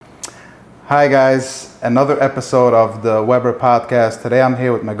Hi guys, another episode of the Weber podcast. Today I'm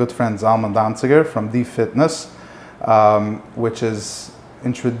here with my good friend Zalman Danziger from D Fitness, which is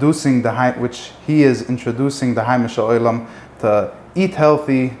introducing the Haimish Olam to eat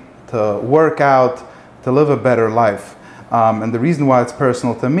healthy, to work out, to live a better life. And the reason why it's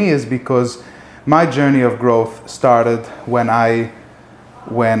personal to me is because my journey of growth started when I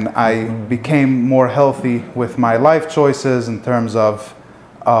became more healthy with my life choices in terms of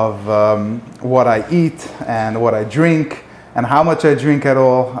what I eat and what I drink and how much I drink at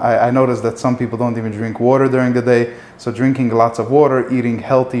all. I noticed that some people don't even drink water during the day. So drinking lots of water, eating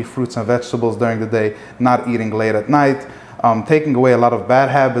healthy fruits and vegetables during the day, not eating late at night, taking away a lot of bad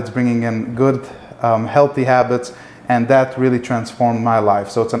habits, bringing in good, healthy habits, and that really transformed my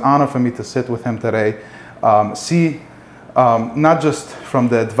life. So it's an honor for me to sit with him today, not just from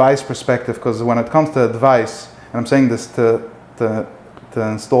the advice perspective, because when it comes to advice, and I'm saying this to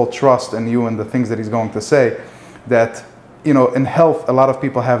install trust in you and the things that he's going to say, that, you know, in health, a lot of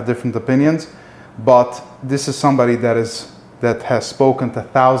people have different opinions, but this is somebody that has spoken to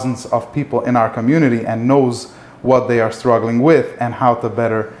thousands of people in our community and knows what they are struggling with and how to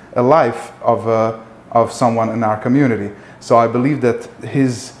better a life of someone in our community. So I believe that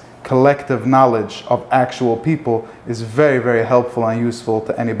his collective knowledge of actual people is very, very helpful and useful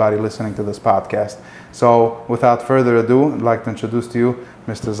to anybody listening to this podcast. So without further ado, I'd like to introduce to you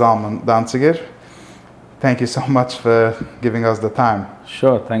Mr. Zalman Danziger. Thank you so much for giving us the time.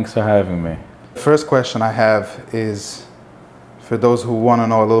 Sure, thanks for having me. First question I have is, for those who want to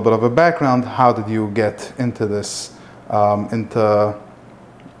know a little bit of a background, how did you get into this, into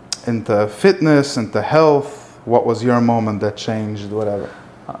fitness, into health? What was your moment that changed, whatever?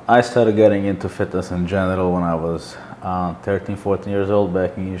 I started getting into fitness in general when I was 13, 14 years old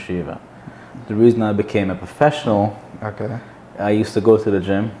back in yeshiva. The reason I became a professional, I used to go to the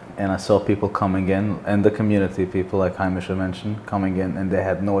gym and I saw people coming in the community, people like Haimish mentioned, coming in and they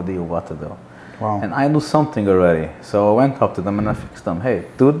had no idea what to do. Wow. And I knew something already. So I went up to them and I fixed them. Hey,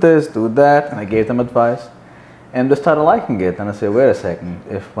 do this, do that. And I gave them advice. And they started liking it. And I said, wait a second,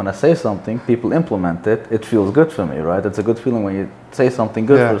 if when I say something, people implement it, it feels good for me, right? It's a good feeling when you say something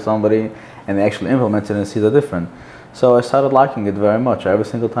good for somebody and they actually implement it and see the difference. So I started liking it very much. Every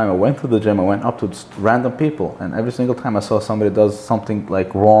single time I went to the gym, I went up to random people. And every single time I saw somebody does something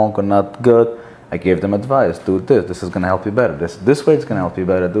like wrong or not good, I gave them advice. Do this. This is going to help you better. This way it's going to help you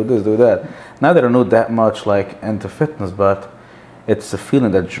better. Do this, do that. Not that I know that much like into fitness, but it's a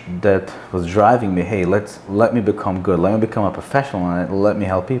feeling that was driving me. Hey, let me become good. Let me become a professional and let me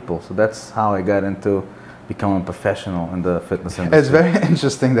help people. So that's how I got into becoming a professional in the fitness industry. It's very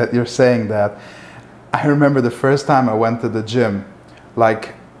interesting that you're saying that. I remember the first time I went to the gym,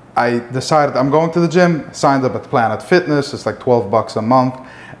 like I decided I'm going to the gym, signed up at Planet Fitness, it's like $12 a month,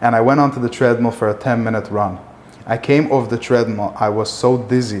 and I went onto the treadmill for a 10-minute run. I came off the treadmill, I was so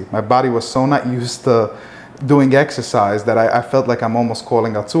dizzy. My body was so not used to doing exercise that I felt like I'm almost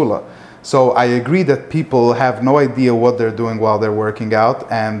calling Atzula. So I agree that people have no idea what they're doing while they're working out,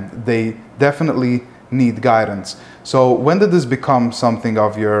 and they definitely need guidance. So when did this become something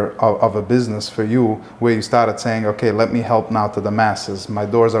of a business for you, where you started saying, okay, let me help now to the masses. My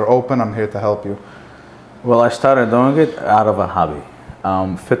doors are open, I'm here to help you. Well, I started doing it out of a hobby.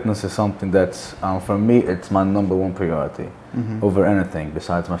 Fitness is something that's, for me, it's my number one priority over anything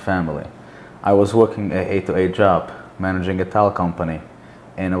besides my family. I was working an 8-to-8 job, managing a towel company,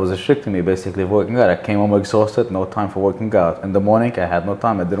 and it was restricting me basically of working out. I came home exhausted, no time for working out. In the morning, I had no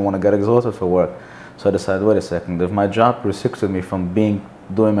time. I didn't want to get exhausted for work. So I decided, wait a second, if my job restricted me from doing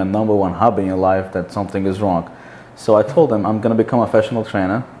my number one hobby in life, that something is wrong. So I told them I'm going to become a professional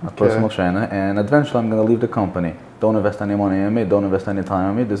trainer, a personal trainer, and eventually I'm going to leave the company. Don't invest any money in me, don't invest any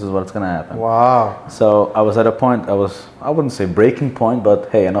time in me, this is what's going to happen. Wow. So I was at a point, I wouldn't say breaking point, but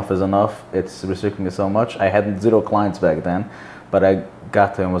hey, enough is enough. It's restricting me so much. I had 0 clients back then, but I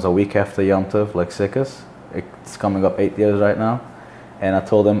got to him, it was a week after Yom Tov, like Sikas. It's coming up 8 years right now. And I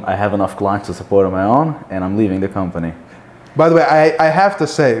told him I have enough clients to support on my own, and I'm leaving the company. By the way, I have to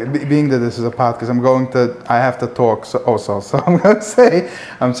say, being that this is a podcast, I have to talk also. So I'm going to say,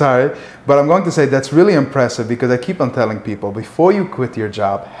 I'm sorry, but I'm going to say that's really impressive, because I keep on telling people, before you quit your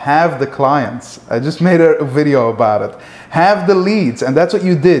job, have the clients. I just made a video about it. Have the leads, and that's what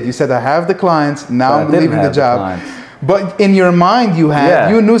you did. You said, I have the clients, now I'm leaving the job. But in your mind,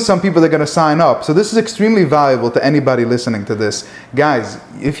 you knew some people that are going to sign up. So this is extremely valuable to anybody listening to this. Guys,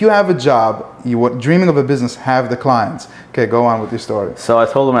 if you have a job, you were dreaming of a business, have the clients. Okay, go on with your story. So I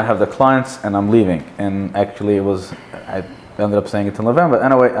told them I have the clients and I'm leaving. And actually I ended up staying until November.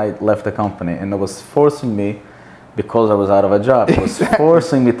 Anyway, I left the company, and it was forcing me because I was out of a job. It was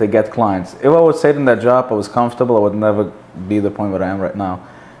forcing me to get clients. If I would stay in that job, I was comfortable, I would never be the point where I am right now,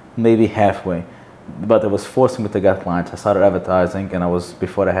 maybe halfway. But it was forcing me to get clients. I started advertising, and I was,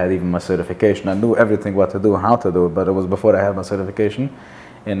 before I had even my certification. I knew everything, what to do, how to do it, but it was before I had my certification.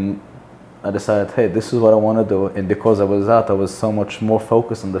 And I decided, hey, this is what I want to do. And because I was out, I was so much more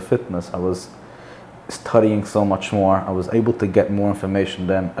focused on the fitness. I was studying so much more. I was able to get more information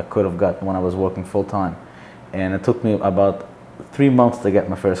than I could have got when I was working full time. And it took me about 3 months to get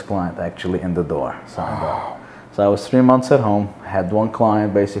my first client actually in the door. So I was 3 months at home, had one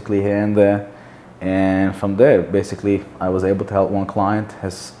client basically here and there. And from there, basically, I was able to help one client.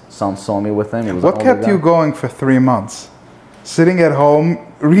 His son saw me with him. He was what kept you going for 3 months? Sitting at home,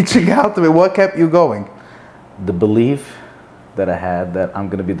 reaching out to me, what kept you going? The belief that I had that I'm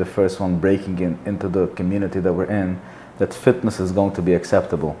going to be the first one breaking into the community that we're in, that fitness is going to be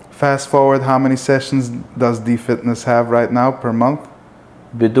acceptable. Fast forward, how many sessions does D-Fitness have right now per month?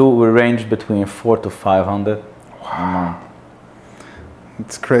 We range between 400 to 500 a month.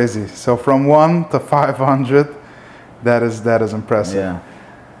 It's crazy. So from 1 to 500, that is impressive. Yeah.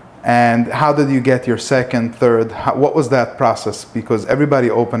 And how did you get your second, third? What was that process? Because everybody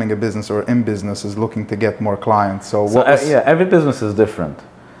opening a business or in business is looking to get more clients. So every business is different.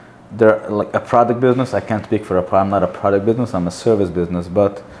 They're like a product business. I can't speak for I'm not a product business. I'm a service business.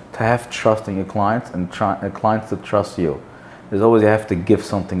 But to have trust in your clients and clients to trust you, there's always you have to give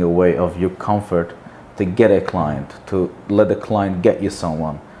something away of your comfort to get a client, to let the client get you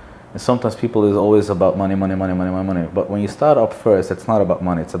someone. And sometimes people is always about money. But when you start up first, it's not about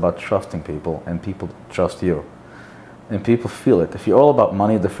money. It's about trusting people, and people trust you. And people feel it. If you're all about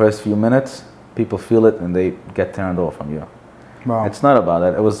money the first few minutes, people feel it and they get turned off from you. Wow. It's not about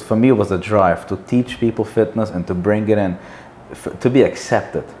that. For me, it was a drive to teach people fitness and to bring it in, to be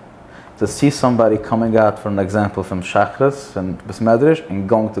accepted. To see somebody coming out, for an example, from Shachris and Besmedrish and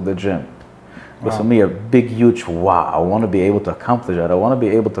going to the gym. It was for me a big, huge wow. I want to be able to accomplish that. I want to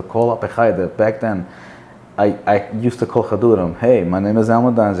be able to call up a chayda. Back then, I used to call chadurim, hey, my name is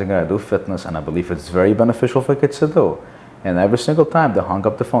Alma Danziger, I do fitness, and I believe it's very beneficial for kids to do. And every single time they hung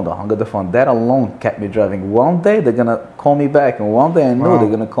up the phone, That alone kept me driving. One day they're going to call me back, and one day I know they're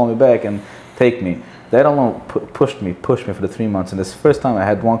going to call me back and take me. That alone pushed me for the 3 months. And this first time I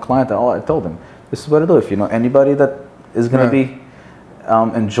had one client, I told him, this is what I do. If you know anybody that is going to be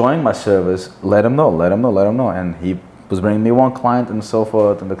enjoying my service, let him know. And he was bringing me one client and so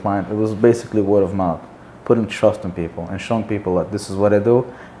forth, and the client, it was basically word of mouth, putting trust in people and showing people that this is what I do,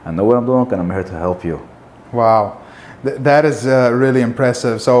 I know what I'm doing, and I'm here to help you. Wow. That is really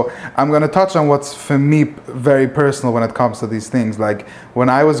impressive. So I'm going to touch on what's for me very personal when it comes to these things. Like when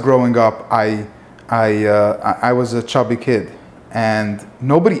I was growing up, I was a chubby kid, and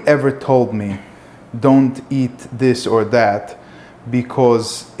nobody ever told me, don't eat this or that,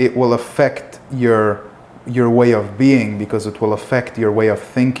 because it will affect your way of being, because it will affect your way of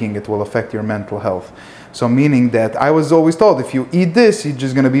thinking, it will affect your mental health. So meaning that I was always told, if you eat this, you're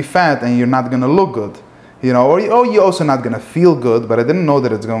just going to be fat and you're not going to look good. You know, or you're also not going to feel good, but I didn't know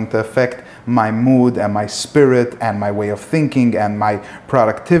that it's going to affect my mood and my spirit and my way of thinking and my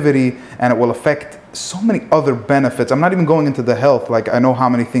productivity, and it will affect so many other benefits. I'm not even going into the health, like I know how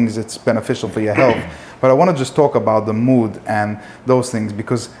many things it's beneficial for your health, but I want to just talk about the mood and those things,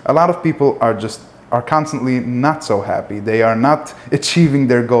 because a lot of people are constantly not so happy. They are not achieving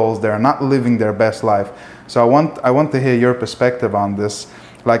their goals. They are not living their best life. So I want to hear your perspective on this.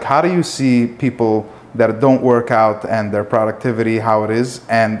 Like, how do you see people that don't work out and their productivity, how it is,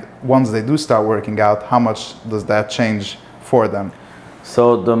 and once they do start working out, how much does that change for them?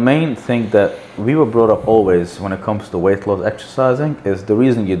 So the main thing that we were brought up always when it comes to weight loss exercising is the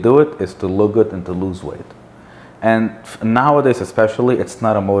reason you do it is to look good and to lose weight. And nowadays especially, it's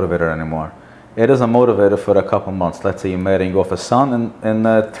not a motivator anymore. It is a motivator for a couple months. Let's say you're marrying off a son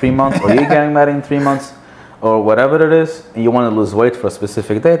in 3 months, or you're getting married in 3 months, or whatever it is, and you want to lose weight for a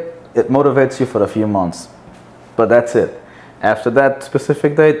specific date. It motivates you for a few months, but that's it. After that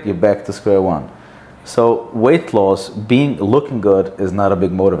specific date, you're back to square one. So weight loss, looking good, is not a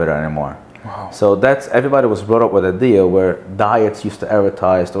big motivator anymore. Wow. So everybody was brought up with an idea where diets used to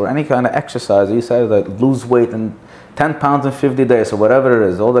advertise, or any kind of exercise, you said that lose weight in 10 pounds in 50 days, or whatever it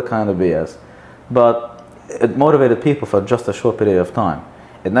is, all that kind of BS. But it motivated people for just a short period of time.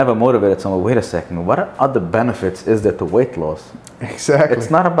 It never motivated someone, wait a second, what other benefits is there to weight loss? Exactly. It's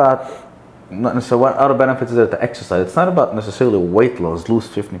not necessarily what other benefits is there to exercise. It's not about necessarily weight loss, lose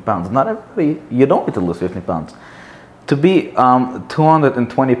 50 pounds. Not everybody, you don't need to lose 50 pounds. To be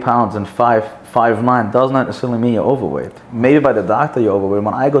 220 pounds and 5'9" does not necessarily mean you're overweight. Maybe by the doctor you're overweight.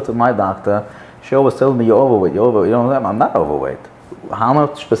 When I go to my doctor, She always tells me, you're overweight, you're overweight. You know what? I'm not overweight. How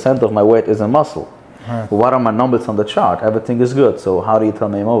much percent of my weight is in muscle? Right. What are my numbers on the chart? Everything is good. So how do you tell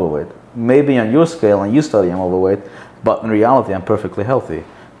me I'm overweight? Maybe on your scale and you study I'm overweight, but in reality I'm perfectly healthy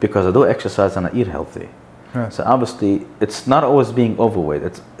because I do exercise and I eat healthy. Right. So obviously it's not always being overweight.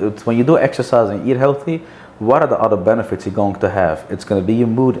 It's when you do exercise and eat healthy, what are the other benefits you're going to have? It's going to be your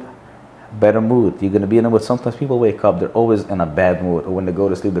mood, better mood. You're going to be in a mood. Sometimes people wake up, they're always in a bad mood, or when they go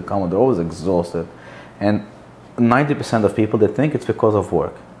to sleep, they come, they're always exhausted. And 90% of people, they think it's because of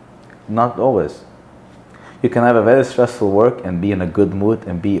work. Not always. You can have a very stressful work and be in a good mood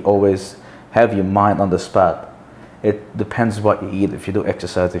and be always have your mind on the spot. It depends what you eat, if you do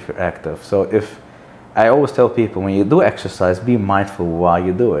exercise, if you're active. So if I always tell people, when you do exercise, be mindful why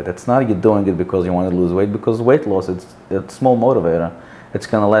you do it. It's not you're doing it because you want to lose weight, because weight loss, it's a small motivator. It's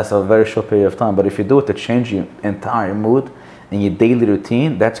going to last a very short period of time. But if you do it to change your entire mood and your daily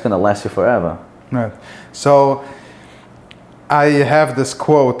routine, that's going to last you forever. Right. So I have this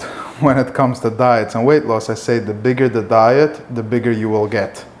quote when it comes to diets and weight loss. I say, the bigger the diet, the bigger you will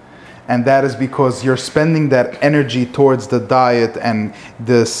get. And that is because you're spending that energy towards the diet and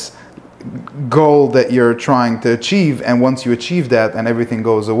this goal that you're trying to achieve, and once you achieve that and everything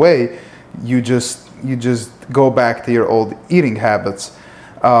goes away, you just go back to your old eating habits.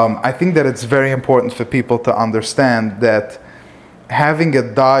 I think that it's very important for people to understand that having a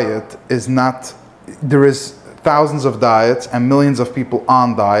diet is not, there is thousands of diets and millions of people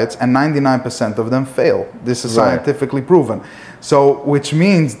on diets, and 99% of them fail. This is scientifically proven. So, which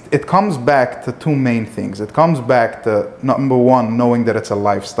means it comes back to two main things. It comes back to, number one, knowing that it's a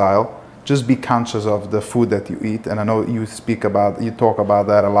lifestyle. Just be conscious of the food that you eat, and I know you talk about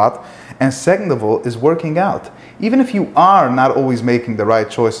that a lot. And second of all is working out. Even if you are not always making the right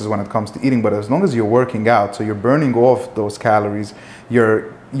choices when it comes to eating, but as long as you're working out, so you're burning off those calories,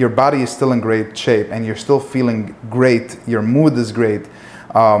 your body is still in great shape and you're still feeling great, your mood is great,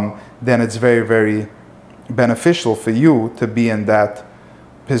 then it's very, very beneficial for you to be in that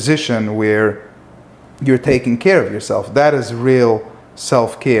position where you're taking care of yourself. That is real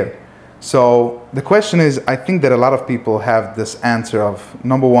self-care. So the question is, I think that a lot of people have this answer of,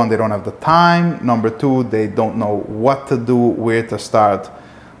 number one, they don't have the time. Number two, they don't know what to do, where to start.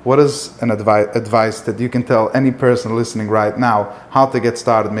 What is an advice that you can tell any person listening right now how to get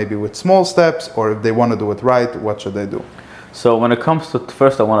started, maybe with small steps, or if they want to do it right, what should they do? So when it comes to,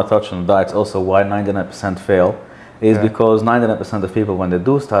 first I want to touch on diets, also why 99% fail is because 99% of people, when they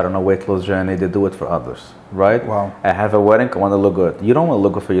do start on a weight loss journey, they do it for others, right? Wow. I have a wedding, I want to look good. You don't want to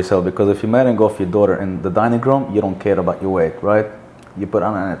look good for yourself, because if you're marrying off your daughter in the dining room, you don't care about your weight, right? You put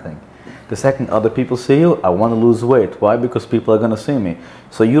on anything. The second other people see you, I want to lose weight. Why? Because people are going to see me.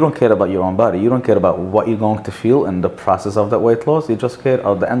 So you don't care about your own body. You don't care about what you're going to feel in the process of that weight loss. You just care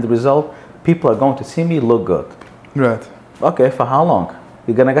of the end result. People are going to see me look good. Right. Okay, for how long?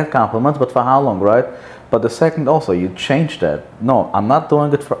 You're going to get compliments, but for how long, right? But the second also, you change that. No, I'm not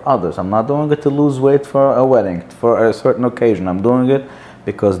doing it for others. I'm not doing it to lose weight for a wedding, for a certain occasion. I'm doing it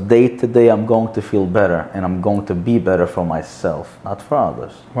because day to day I'm going to feel better, and I'm going to be better for myself, not for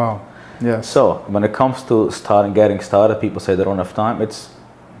others. Wow. Yeah. So when it comes to getting started, people say they don't have time. It's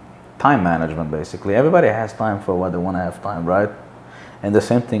time management, basically. Everybody has time for what they want to have time, right? And the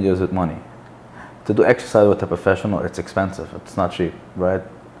same thing is with money. To do exercise with a professional, it's expensive. It's not cheap, right?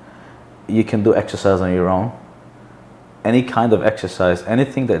 You can do exercise on your own. Any kind of exercise,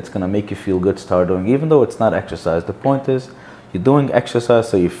 anything that's going to make you feel good, start doing, even though it's not exercise. The point is, you're doing exercise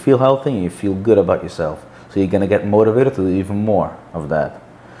so you feel healthy and you feel good about yourself. So you're going to get motivated to do even more of that.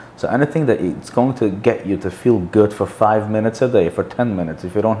 So anything that it's going to get you to feel good for 5 minutes a day, for 10 minutes,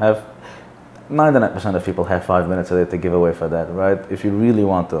 if you don't have, 99% of people have 5 minutes a day to give away for that, right? If you really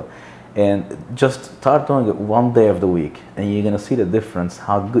want to. And just start doing it one day of the week, and you're going to see the difference,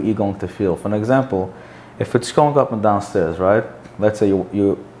 how good you're going to feel. For an example, if it's going up and downstairs, right? Let's say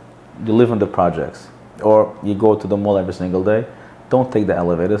you live in the projects, or you go to the mall every single day. Don't take the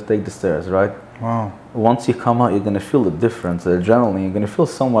elevators, take the stairs, right? Wow. Once you come out, you're going to feel the difference. The adrenaline, you're going to feel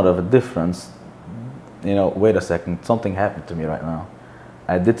somewhat of a difference. You know, wait a second, something happened to me right now.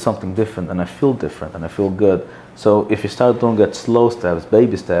 I did something different, and I feel different, and I feel good. So if you start doing that slow steps,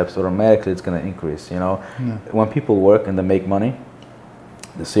 baby steps, automatically it's going to increase, you know. Yeah. When people work and they make money,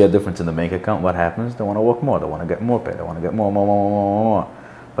 they see a difference in the bank account. What happens? They want to work more. They want to get more pay. They want to get more.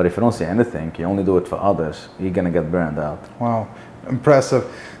 But if you don't see anything, you only do it for others, you're going to get burned out. Wow.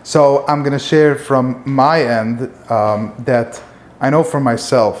 Impressive. So I'm going to share from my end that I know for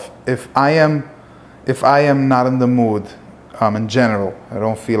myself, if I am not in the mood in general, I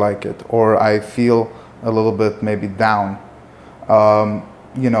don't feel like it, or I feel a little bit maybe down,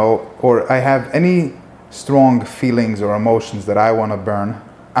 or I have any strong feelings or emotions that I want to burn,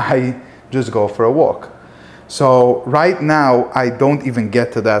 I just go for a walk. So right now, I don't even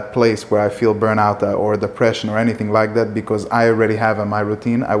get to that place where I feel burnout or depression or anything like that, because I already have in my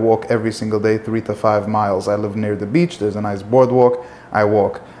routine. I walk every single day, 3 to 5 miles. I live near the beach. There's a nice boardwalk. I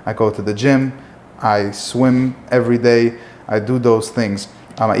walk. I go to the gym. I swim every day. I do those things.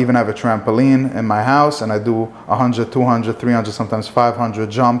 I even have a trampoline in my house, and I do 100, 200, 300, sometimes 500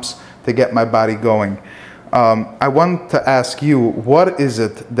 jumps to get my body going. I want to ask you, what is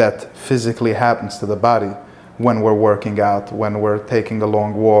it that physically happens to the body when we're working out, when we're taking a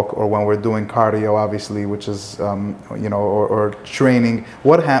long walk, or when we're doing cardio, obviously, which is, or training?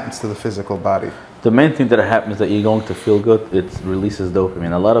 What happens to the physical body? The main thing that happens that you're going to feel good, it releases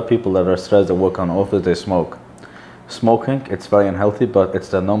dopamine. A lot of people that are stressed that work on office, they smoke. Smoking, it's very unhealthy, but it's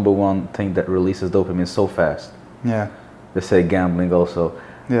the number one thing that releases dopamine so fast. Yeah. They say gambling also.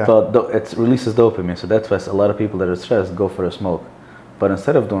 Yeah. But it releases dopamine, so that's why a lot of people that are stressed go for a smoke. But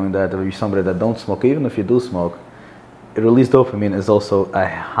instead of doing that, if you're somebody that don't smoke, even if you do smoke, it releases dopamine is also a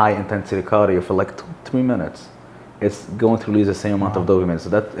high intensity cardio for like 2-3 minutes. It's going to release the same amount of dopamine. So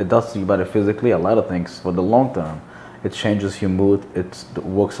that it does to you better physically, a lot of things for the long term. It changes your mood, it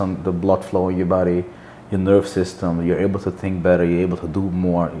works on the blood flow in your body, your nerve system, you're able to think better, you're able to do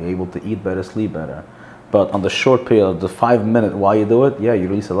more, you're able to eat better, sleep better. But on the short period, the 5 minutes while you do it, yeah, you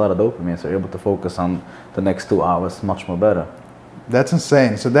release a lot of dopamine, so you're able to focus on the next 2 hours much more better. That's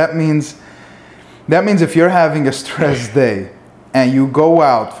insane. So that means if you're having a stress day and you go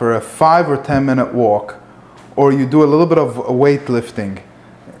out for a 5 or 10 minute walk, or you do a little bit of weightlifting,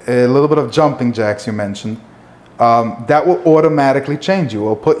 a little bit of jumping jacks you mentioned, that will automatically change you. It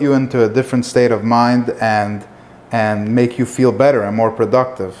will put you into a different state of mind and make you feel better and more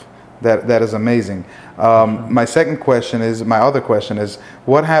productive. That is amazing. My other question is,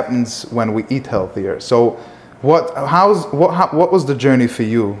 what happens when we eat healthier? So what was the journey for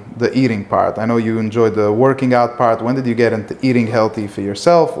you, the eating part? I know you enjoyed the working out part. When did you get into eating healthy for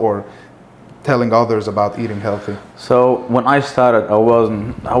yourself, or telling others about eating healthy? So when I started, I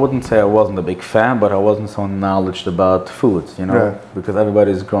wouldn't say I wasn't a big fan, but I wasn't so knowledgeable about foods, Right. because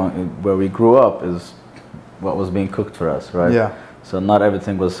everybody's growing, where we grew up is what was being cooked for us, right? Yeah. So not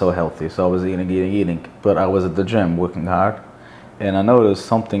everything was so healthy. So I was eating, but I was at the gym working hard, and I noticed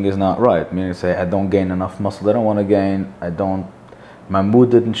something is not right. Meaning, say I don't gain enough muscle that I want to gain. My mood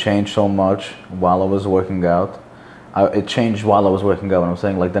didn't change so much while I was working out. It changed while I was working out. And I'm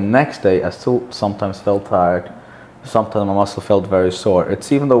saying, like, the next day, I still sometimes felt tired. Sometimes my muscle felt very sore.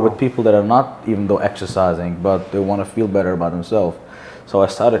 It's even though with people that are not even though exercising, but they want to feel better about themselves. So I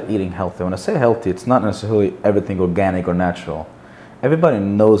started eating healthy. When I say healthy, it's not necessarily everything organic or natural. Everybody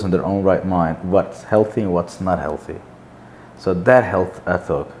knows in their own right mind what's healthy and what's not healthy. So that health I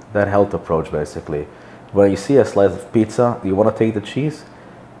took, that health approach basically, where you see a slice of pizza, you want to take the cheese.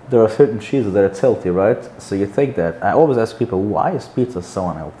 There are certain cheeses that it's healthy, right? So you take that. I always ask people, why is pizza so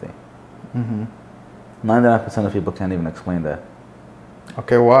unhealthy? 99% of people can't even explain that.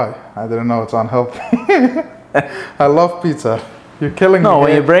 Okay, why? I didn't know it's unhealthy. I love pizza. You're killing me. No,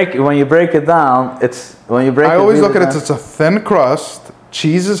 when you break it down, I always look at it. It's a thin crust.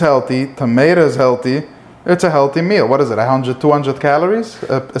 Cheese is healthy. Tomato is healthy. It's a healthy meal. What is it? 100, 200 calories?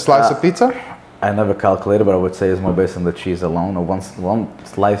 A slice of pizza? I never calculated, but I would say it's more based on the cheese alone. One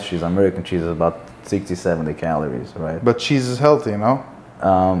slice cheese, American cheese, is about 60, 70 calories, right? But cheese is healthy,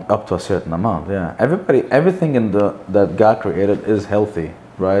 Up to a certain amount, yeah. Everything that God created is healthy,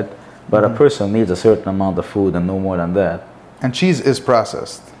 right? But a person needs a certain amount of food and no more than that. And cheese is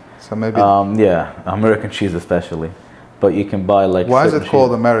processed, so maybe. Yeah, American cheese especially. But you can buy like. Why is it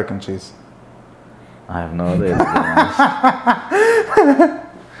called American cheese? I have no idea. To be honest.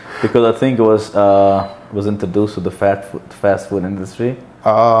 Because I think it was introduced to the fast food industry,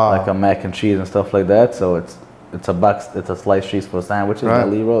 like a mac and cheese and stuff like that. So it's a sliced cheese for sandwiches, right.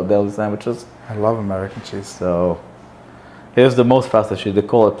 Deli sandwiches. I love American cheese. So here's the most processed cheese. They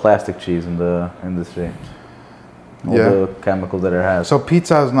call it plastic cheese in the industry. All the chemicals that it has. So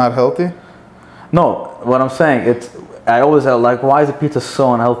pizza is not healthy? No, what I'm saying, I always have like, why is the pizza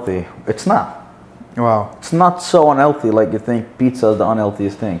so unhealthy? It's not. Wow. It's not so unhealthy like you think pizza is the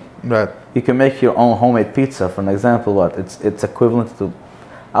unhealthiest thing. Right. You can make your own homemade pizza. For an example, it's equivalent to,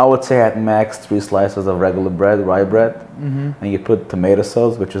 I would say at max 3 slices of regular bread, rye bread, and you put tomato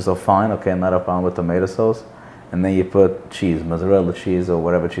sauce, which is fine, okay, not a problem with tomato sauce, and then you put cheese, mozzarella cheese or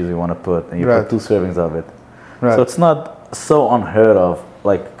whatever cheese you want to put, and you put 2 servings of it. Right. So it's not so unheard of,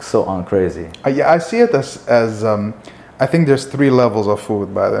 like so uncrazy. I see it as I think there's 3 levels of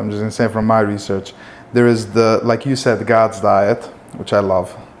food. By them, I'm just gonna say from my research, there is like you said, God's diet, which I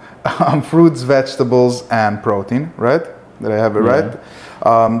love. Fruits, vegetables, and protein, right? Did I have it right?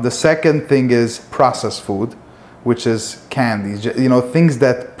 The second thing is processed food, which is candies, you know, things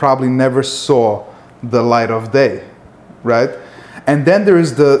that probably never saw the light of day, right? And then there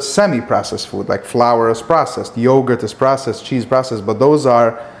is the semi-processed food, like flour is processed, yogurt is processed, cheese processed, but those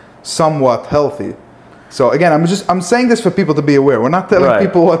are somewhat healthy. So again, I'm saying this for people to be aware. We're not telling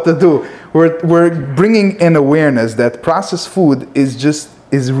people what to do. We're bringing in awareness that processed food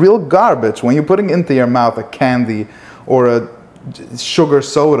is real garbage. When you're putting into your mouth a candy or a sugar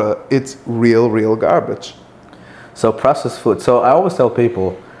soda, it's real garbage. So processed food. So I always tell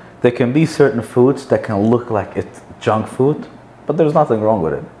people there can be certain foods that can look like it's junk food, but there's nothing wrong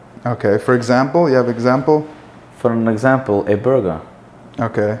with it. Okay, for example, you have example? For an example, a burger.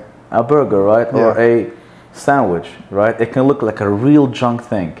 Okay. A burger, right? Yeah. Or a sandwich, right? It can look like a real junk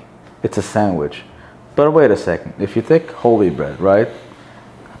thing. It's a sandwich. But wait a second. If you take whole wheat bread, right?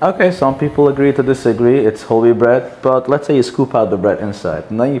 Okay, some people agree to disagree. It's whole wheat bread, but let's say you scoop out the bread inside,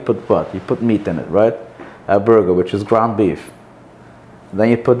 and then you put what? You put meat in it, right? A burger, which is ground beef. Then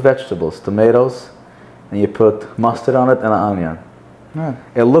you put vegetables, tomatoes, and you put mustard on it and an onion. Yeah.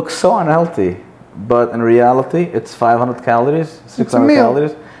 It looks so unhealthy, but in reality, it's 500 calories, 600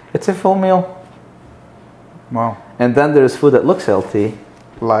 calories. It's a full meal. Wow. And then there's food that looks healthy,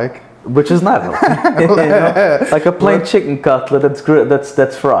 which is not healthy. You know? Like a plain chicken cutlet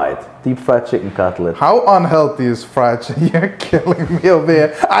that's fried, deep fried chicken cutlet. How unhealthy is fried chicken? You're killing me over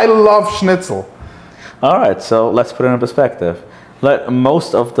here. I love schnitzel. All right, so let's put it in perspective. Like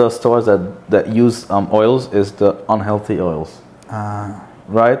most of the stores that use oils is the unhealthy oils.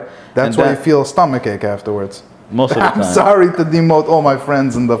 Right? That's why you feel stomachache afterwards. Most of the time. I'm sorry to demote all my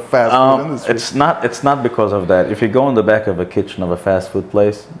friends in the fast food industry. It's not because of that. If you go in the back of a kitchen of a fast food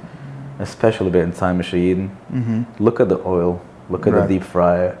place, especially in time machine, look at the oil, look at the deep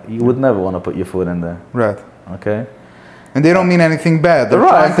fryer. You would never want to put your food in there. Right. Okay? And they don't mean anything bad. They're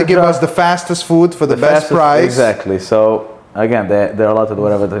trying to give us the fastest food for the best price. Exactly. So again, they're allowed to do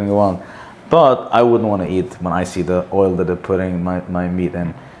whatever they want. But I wouldn't want to eat when I see the oil that they're putting my meat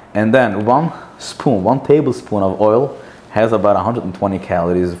in. And then one tablespoon of oil has about 120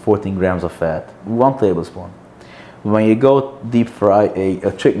 calories, 14 grams of fat. 1 tablespoon. When you go deep fry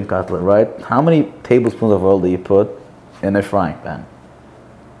a chicken cutlet, right? How many tablespoons of oil do you put in a frying pan?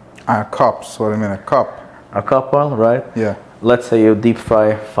 Cups. What do you mean, a cup? A cup oil, right? Yeah. Let's say you deep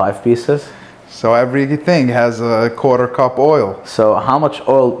fry 5 pieces. So everything has a quarter cup oil. So how much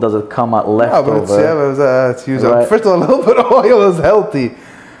oil does it come out left over? It's used. Right. First of all, a little bit of oil is healthy.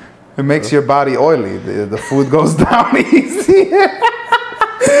 It makes your body oily. The food goes down easy. I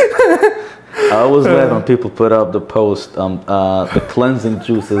always glad when people put up the post, the cleansing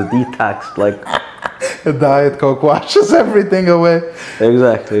juices, detox, like a Diet Coke washes everything away.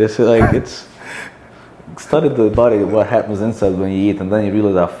 Exactly. It's study the body, what happens inside when you eat, and then you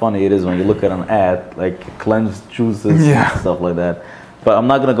realize how funny it is when you look at an ad like cleansed juices and stuff like that. But I'm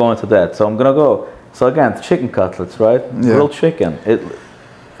not gonna go into that. So I'm gonna go. So again, chicken cutlets, right? Yeah. Grilled chicken.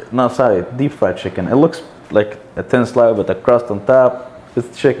 Deep fried chicken. It looks like a thin slice with a crust on top.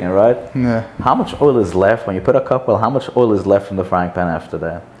 It's chicken, right? Yeah. How much oil is left when you put a cup? Well, how much oil is left in the frying pan after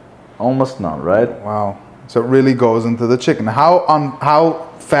that? Almost none, right? Wow. So it really goes into the chicken. How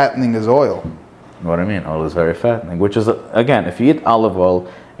fattening is oil? What I mean, oil is very fattening. Which is again, if you eat olive oil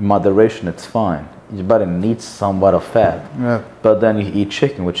in moderation, it's fine. Your body needs somewhat of fat. Yeah. But then you eat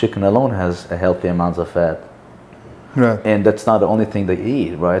chicken, which chicken alone has a healthy amount of fat. Right. And that's not the only thing that you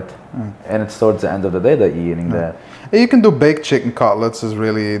eat, right? And it's towards the end of the day that you're eating that. You can do baked chicken cutlets is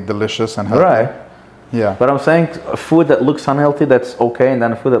really delicious and healthy. Right. Yeah. But I'm saying food that looks unhealthy, that's okay, and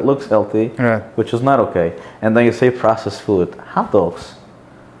then food that looks healthy, which is not okay. And then you say processed food. Hot dogs,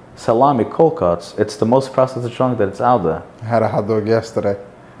 salami, cold cuts. It's the most processed junk that's out there. I had a hot dog yesterday.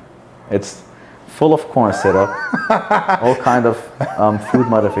 It's full of corn syrup, all kind of food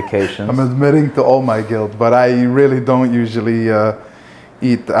modifications. I'm admitting to all my guilt, but I really don't usually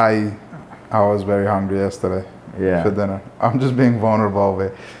eat. I was very hungry yesterday for dinner. I'm just being vulnerable over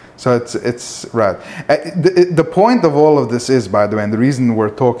it. So it's right. The point of all of this is, by the way, and the reason we're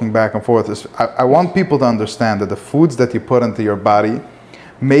talking back and forth is I want people to understand that the foods that you put into your body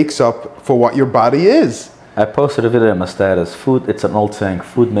makes up for what your body is. I posted a video in my status. Food, it's an old saying,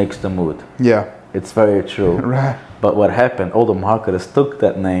 food makes the mood. Yeah. It's very true. Right. But what happened, all the marketers took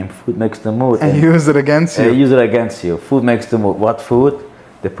that name, food makes the mood. And use it against you. And use it against you. Food makes the mood. What food?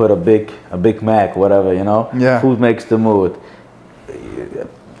 They put a Big Mac, whatever, you know? Yeah. Food makes the mood.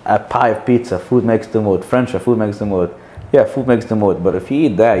 A pie of pizza, food makes the mood. French food makes the mood. Yeah, food makes the mood. But if you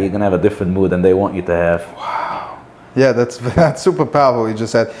eat that, you're going to have a different mood than they want you to have. Wow. Yeah, that's super powerful. You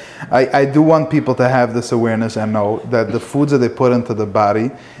just said, I do want people to have this awareness and know that the foods that they put into the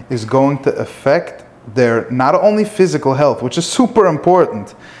body is going to affect their not only physical health, which is super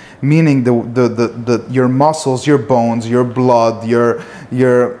important, meaning your muscles, your bones, your blood,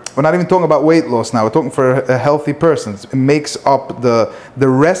 we're not even talking about weight loss now. We're talking for a healthy person. It makes up the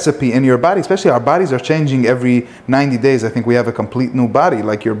recipe in your body. Especially our bodies are changing every 90 days. I think we have a complete new body.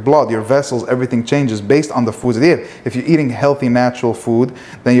 Like your blood, your vessels, everything changes based on the foods that you eat. If you're eating healthy, natural food,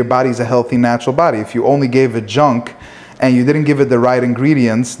 then your body's a healthy, natural body. If you only gave it junk and you didn't give it the right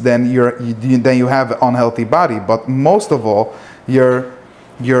ingredients, then you have an unhealthy body. But most of all, your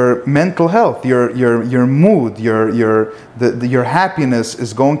mental health, your mood, your happiness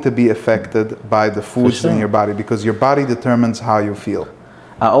is going to be affected by the foods in your body, because your body determines how you feel.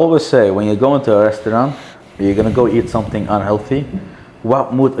 I always say, when you go into a restaurant, you're gonna go eat something unhealthy.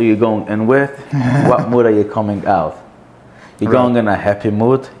 What mood are you going in with? What mood are you coming out? You're going in a happy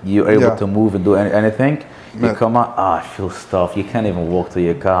mood. You're able to move and do anything. You come out, I feel stuffed. You can't even walk to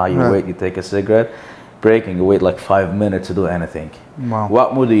your car. You wait. You take a cigarette. Break and you wait like 5 minutes to do anything. Wow.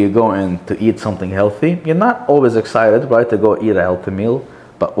 What mood do you go in to eat something healthy? You're not always excited, right, to go eat a healthy meal,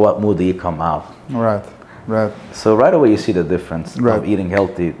 but what mood do you come out? Right. So right away you see the difference of eating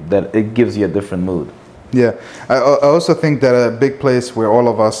healthy, that it gives you a different mood. Yeah. I also think that a big place where all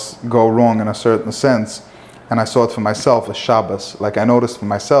of us go wrong in a certain sense, and I saw it for myself, is Shabbos. Like I noticed for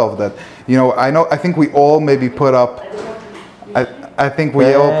myself that, I think we all maybe put up, I think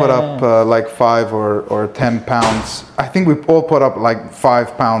we all put up like 5 or 10 pounds. I think we all put up like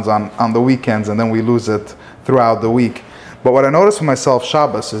 5 pounds on the weekends, and then we lose it throughout the week. But what I noticed for myself,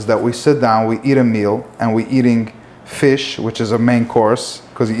 Shabbos, is that we sit down, we eat a meal, and we're eating fish, which is a main course,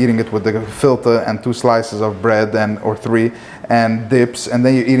 because you're eating it with the filter and 2 slices of bread or 3, and dips, and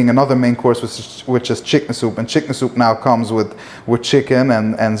then you're eating another main course, which is chicken soup. And chicken soup now comes with chicken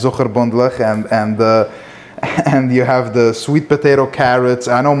and zuckerbundlich and you have the sweet potato, carrots.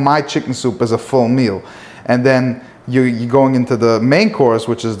 I know my chicken soup is a full meal. And then you're going into the main course,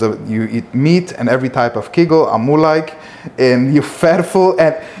 which is you eat meat and every type of kigel, amulaik, and you're fatful,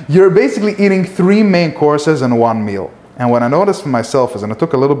 and you're basically eating 3 main courses in 1 meal. And what I noticed for myself is, and it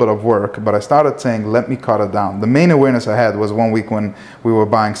took a little bit of work, but I started saying, let me cut it down. The main awareness I had was one week when we were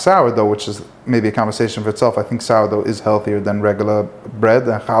buying sourdough, which is maybe a conversation for itself. I think sourdough is healthier than regular bread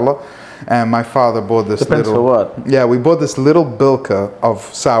and challah. And my father bought this Depends for what? Yeah, we bought this little bilka of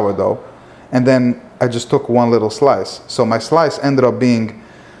sourdough, and then I just took 1 little slice. So my slice ended up being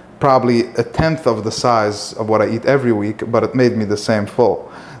probably 1/10 of the size of what I eat every week, but it made me the same full.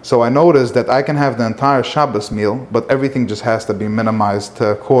 So I noticed that I can have the entire Shabbos meal, but everything just has to be minimized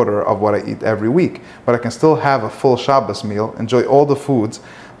to 1/4 of what I eat every week. But I can still have a full Shabbos meal, enjoy all the foods,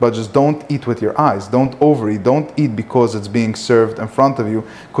 but just don't eat with your eyes. Don't overeat. Don't eat because it's being served in front of you.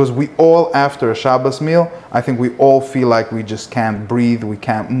 Because we all, after a Shabbos meal, I think we all feel like we just can't breathe, we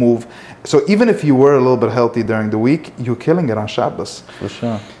can't move. So even if you were a little bit healthy during the week, you're killing it on Shabbos. For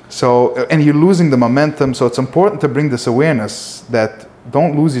sure. So, and you're losing the momentum. So it's important to bring this awareness that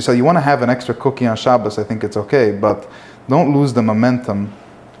don't lose yourself. You want to have an extra cookie on Shabbos, I think it's okay, but don't lose the momentum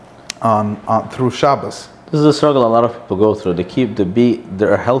through Shabbos. This is a struggle a lot of people go through.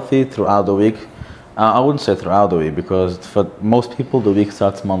 They're healthy throughout the week. I wouldn't say throughout the week, because for most people the week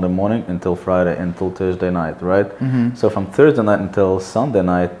starts Monday morning until Friday, until Thursday night, right? Mm-hmm. So from Thursday night until Sunday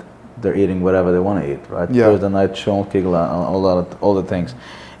night, they're eating whatever they want to eat, right? Yeah. Thursday night, shon, kigla, all the things.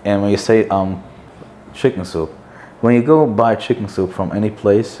 And when you say chicken soup, when you go buy chicken soup from any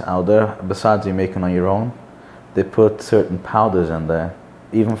place out there, besides you making on your own, they put certain powders in there,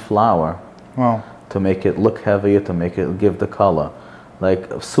 even flour. Wow. To make it look heavier, to make it give the color.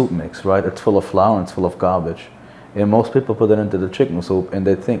 Like a soup mix, right? It's full of flour and it's full of garbage. And most people put it into the chicken soup and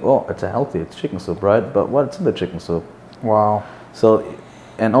they think, oh, it's chicken soup, right? But what's in the chicken soup? Wow. So,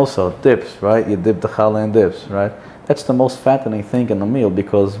 and also dips, right? You dip the challah in dips, right? That's the most fattening thing in the meal,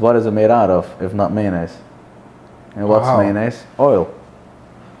 because what is it made out of if not mayonnaise? And what's mayonnaise? Oil.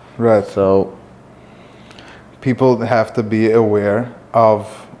 Right. So people have to be aware of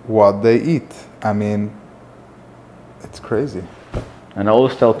what they eat. I mean, it's crazy. And I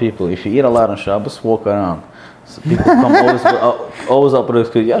always tell people, if you eat a lot on Shabbos, walk around. So people come always up with the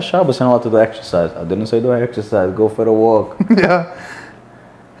excuse, yeah, Shabbos, I know how to do exercise. I didn't say do exercise, go for a walk. Yeah.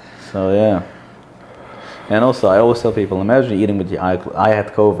 So yeah. And also, I always tell people, imagine eating with your eye. I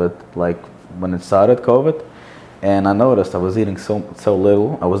had COVID, like when it started, COVID, and I noticed I was eating so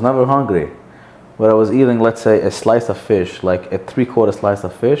little. I was never hungry, but I was eating, let's say, a slice of fish, like a 3/4 slice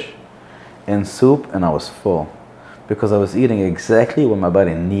of fish, and soup, and I was full. because I was eating exactly what my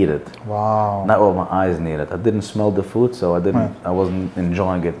body needed, Wow. not what my eyes needed. I didn't smell the food, so Right. I wasn't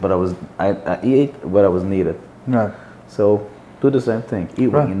enjoying it, but I ate what I was needed. Right. So do the same thing. Eat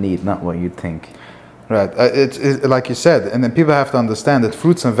what Right. you need, not what you think. Right. It's like you said, and then people have to understand that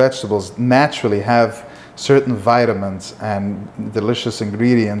fruits and vegetables naturally have certain vitamins and delicious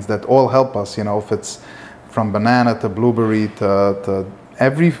ingredients that all help us. You know, if it's from banana to blueberry to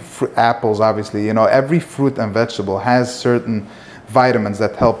every apples, obviously. You know, every fruit and vegetable has certain vitamins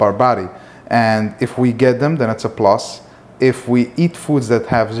that help our body, and if we get them, then it's a plus. If we eat foods that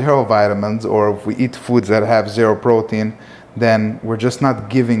have zero vitamins, or if we eat foods that have zero protein, then we're just not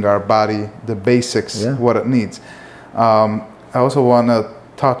giving our body the basics, Yeah. what it needs. I also want to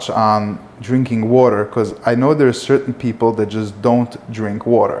touch on drinking water, because I know there's certain people that just don't drink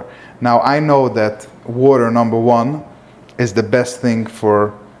water. Now, I know that water, number one, is the best thing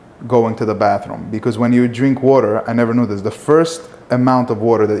for going to the bathroom, because when you drink water, I never knew this, the first amount of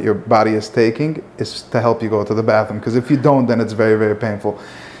water that your body is taking is to help you go to the bathroom, because if you don't, then it's very, very painful.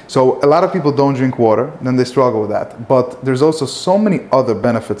 So a lot of people don't drink water, then they struggle with that. But there's also so many other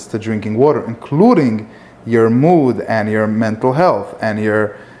benefits to drinking water, including your mood and your mental health and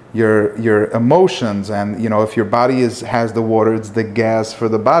your emotions. And you know, if your body has the water, it's the gas for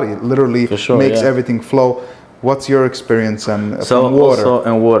the body. It literally For sure, makes yeah. everything flow. What's your experience and So from water? also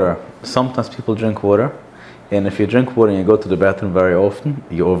in water, sometimes people drink water, and if you drink water and you go to the bathroom very often,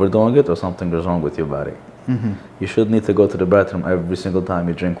 you're overdoing it or something is wrong with your body. Mm-hmm. You should need to go to the bathroom every single time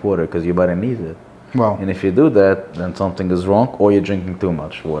you drink water because your body needs it. Well, And if you do that, then something is wrong or you're drinking too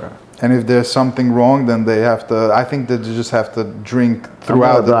much water. and if there's something wrong, then they have to. I think that you just have to drink I'm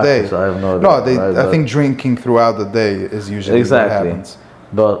throughout not a the day. doctor, so I have no No, idea, right? I But- think drinking throughout the day is usually Exactly. what happens.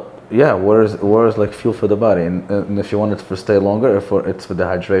 But yeah, water is like fuel for the body, and if you want it to stay longer, it's for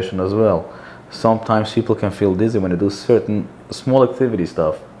dehydration as well. Sometimes people can feel dizzy when they do certain small activity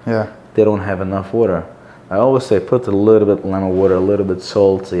stuff. Yeah. They don't have enough water. I always say put a little bit lemon water, a little bit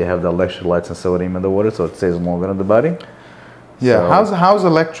salt, so you have the electrolytes and sodium in the water, so it stays longer in the body. Yeah, So- how's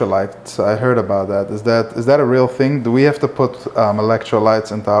electrolytes? I heard about that. Is that a real thing? Do we have to put electrolytes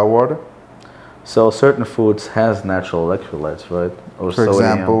into our water? So certain foods has natural electrolytes, right? Or For sodium.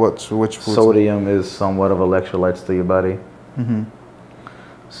 example, which foods? Sodium is somewhat of electrolytes to your body. Mm-hmm.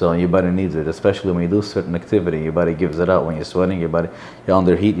 So your body needs it, especially when you do certain activity. Your body gives it out. When you're sweating, you're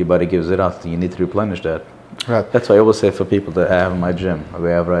under heat, your body gives it out. So you need to replenish that. Right. That's why I always say for people that I have in my gym, we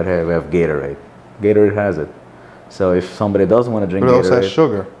have right here, we have Gatorade. Gatorade has it. So if somebody doesn't want to drink But it also has Gatorade,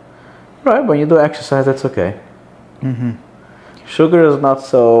 sugar. right? When you do exercise, that's okay. Mm-hmm. Sugar is not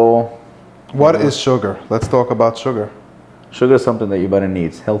so. What is sugar? Let's talk about sugar. Sugar is something that your body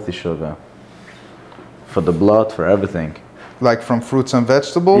needs. Healthy sugar. For the blood, for everything. Like from fruits and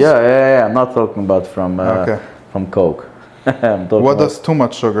vegetables? Yeah. I'm not talking about from Okay. from Coke. I'm talking What about does too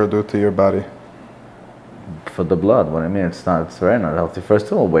much sugar do to your body? for the blood. What I mean, it's very not healthy.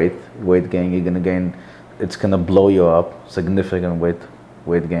 First of all, weight gain. You're gonna gain. It's gonna blow you up. Significant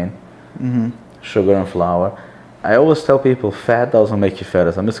weight gain. Mm-hmm. Sugar and flour. I always tell people fat doesn't make you fat.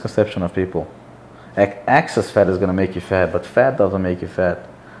 It's a misconception of people. Excess fat is gonna make you fat, but fat doesn't make you fat.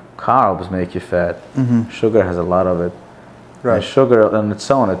 Carbs make you fat. Mm-hmm. Sugar has a lot of it. Right. And sugar on its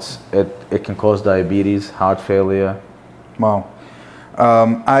own, it can cause diabetes, heart failure. Wow.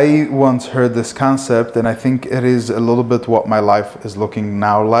 I once heard this concept, and I think it is a little bit what my life is looking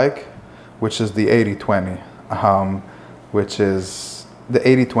now like, which is the 80-20, which is the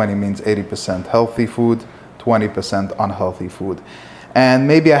 80-20 means 80% healthy food, 20% unhealthy food. And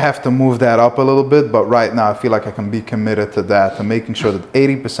maybe I have to move that up a little bit, but right now I feel like I can be committed to that, to making sure that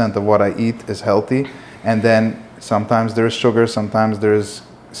 80% of what I eat is healthy. And then sometimes there's sugar, sometimes there's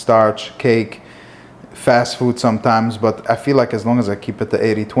starch, cake, fast food sometimes, but I feel like as long as I keep it to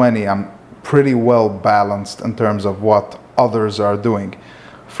 80-20, I'm pretty well balanced in terms of what others are doing.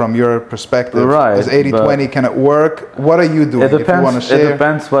 From your perspective, Right, is 80-20, can it work? What are you doing? It If you want to depends. share. It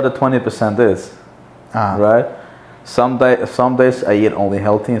depends what the 20% is, Ah, right? Some days I eat only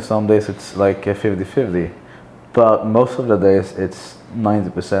healthy, and some days it's like a 50-50. But most of the days it's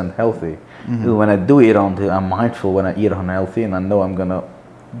 90% healthy. Mm-hmm. When I do eat unhealthy, I'm mindful when I eat unhealthy, and I know I'm gonna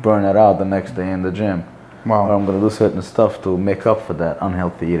burn it out the next day in the gym, Wow. or I'm gonna do certain stuff to make up for that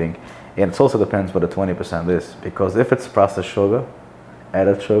unhealthy eating. And it also depends what the 20% is, because if it's processed sugar,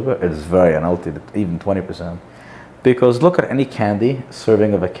 added sugar, it's very unhealthy, even 20%. Because look at any candy,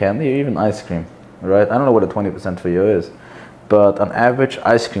 serving of a candy, or even ice cream, right? I don't know what the 20% for you is, but an average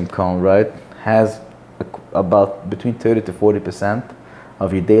ice cream cone, right, has about between 30 to 40%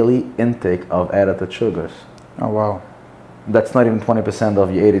 of your daily intake of added sugars. Oh, wow. That's not even 20%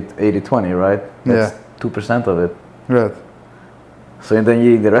 of your 80-20, right? That's 2% of it. Right. So and then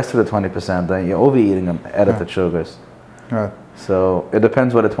you eat the rest of the 20%, then you're overeating them added sugars. Right. So it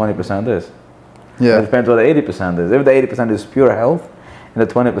depends what the 20% is. Yeah. It depends what the 80% is. If the 80% is pure health and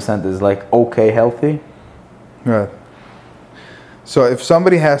the 20% is like okay healthy. Right. So if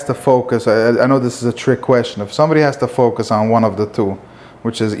somebody has to focus, I know this is a trick question. If somebody has to focus on one of the two,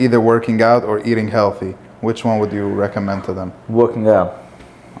 which is either working out or eating healthy, which one would you recommend to them? Working out.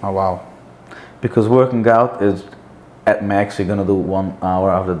 Oh, wow. Because working out is at max you're gonna do 1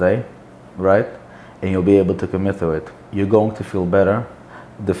 hour of the day, right? And you'll be able to commit to it. You're going to feel better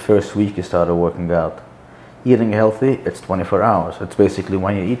the first week you started working out. Eating healthy, it's 24 hours. It's basically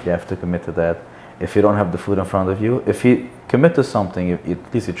when you eat, you have to commit to that. If you don't have the food in front of you, if you commit to something,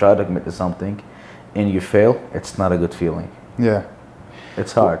 at least you try to commit to something, and you fail, it's not a good feeling. Yeah.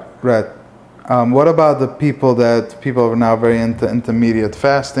 It's hard. Right. What about the people are now very into intermediate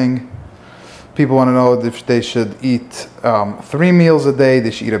fasting? People want to know if they should eat 3 meals a day.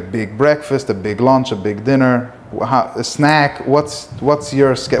 They should eat a big breakfast, a big lunch, a big dinner, a snack. What's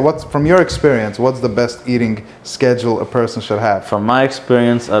your from your experience? What's the best eating schedule a person should have? From my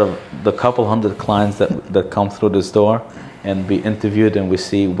experience, out of the couple hundred clients that come through this door, and we interviewed and we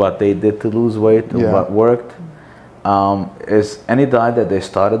see what they did to lose weight and what worked, is any diet that they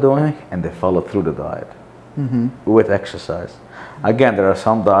started doing and they followed through the diet with exercise. Again, there are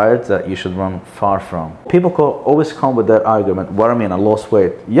some diets that you should run far from. People always come with that argument, what I mean, I lost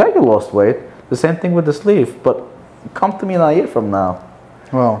weight. Yeah, you lost weight. The same thing with the sleeve, but come to me in a year from now.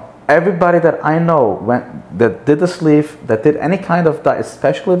 Well, everybody that I know that did the sleeve, that did any kind of diet,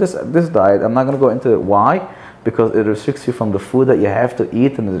 especially this diet, I'm not going to go into it. Why? Because it restricts you from the food that you have to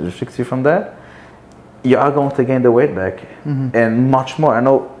eat, and it restricts you from that. You are going to gain the weight back, and much more. I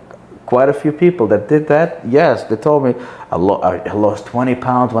know quite a few people that did that. Yes, they told me, I lost 20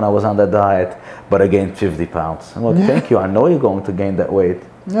 pounds when I was on that diet, but I gained 50 pounds. I'm like, thank you, I know you're going to gain that weight.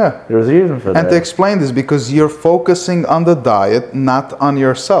 Yeah. There's a reason for that. And to explain this, because you're focusing on the diet, not on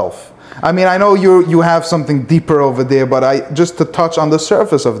yourself. I mean, I know you have something deeper over there, but just to touch on the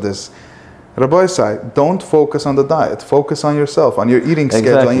surface of this, Rabbi Isai, don't focus on the diet. Focus on yourself, on your eating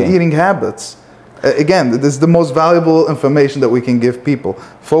schedule, on your eating habits. Again, this is the most valuable information that we can give people.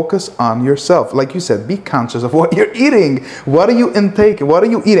 Focus on yourself. Like you said, be conscious of what you're eating. What are you intaking? What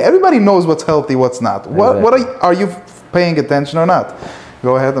are you eating? Everybody knows what's healthy, what's not. What are you paying attention or not?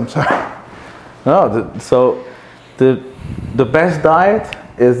 Go ahead, I'm sorry. No, so the best diet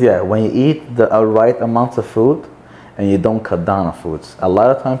is, when you eat the right amounts of food and you don't cut down on foods. A lot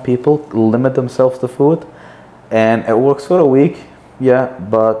of time people limit themselves to food, and it works for a week,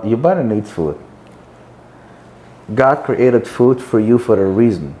 but your body needs food. God created food for you for a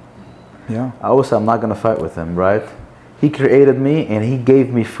reason. Yeah. I always say I'm not going to fight with him, right? He created me and he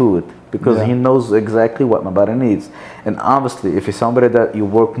gave me food because he knows exactly what my body needs. And obviously, if you're somebody that you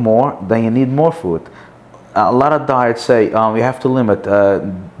work more, then you need more food. A lot of diets say you have to limit,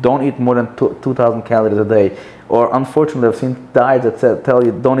 don't eat more than 2,000 calories a day. Or unfortunately, I've seen diets that tell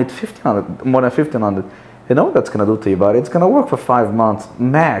you don't eat more than 1,500. You know what that's going to do to your body? It's going to work for 5 months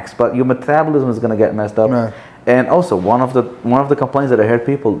max, but your metabolism is going to get messed up. Right. And also, one of the complaints that I heard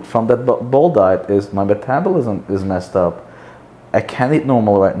people from that bowl diet is my metabolism is messed up. I can't eat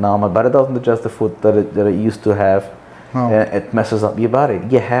normal right now. My body doesn't digest the food that it used to have. Oh. And it messes up your body.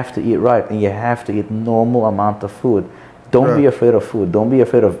 You have to eat right, and you have to eat normal amount of food. Don't be afraid of food. Don't be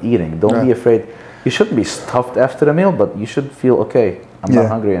afraid of eating. Don't be afraid. You shouldn't be stuffed after the meal, but you should feel okay. I'm not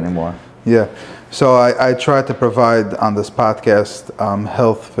hungry anymore. Yeah. So I try to provide on this podcast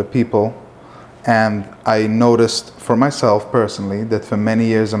health for people. And I noticed for myself personally that for many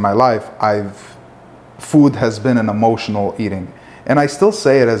years in my life, food has been an emotional eating. And I still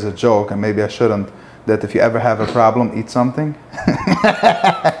say it as a joke, and maybe I shouldn't, that if you ever have a problem, eat something.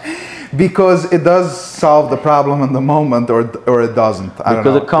 Because it does solve the problem in the moment, or it doesn't. I don't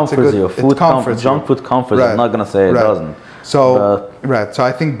know. Because it comforts you. Junk food comforts you. I'm not going to say it doesn't. So, So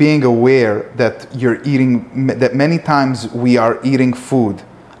I think being aware that you're eating, that many times we are eating food.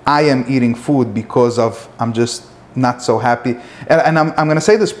 I am eating food because I'm just not so happy. And I'm going to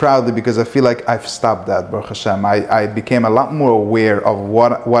say this proudly because I feel like I've stopped that, Baruch Hashem. I became a lot more aware of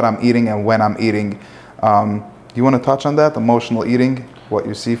what I'm eating and when I'm eating. You want to touch on that, emotional eating, what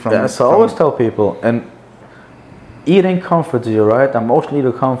you see from... So I always tell people, and eating comforts you, right? Emotional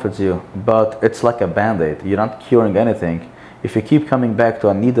eating comforts you, but it's like a Band-Aid. You're not curing anything. If you keep coming back to,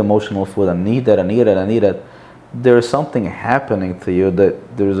 I need emotional food, I need that, I need it, I need it, there's something happening to you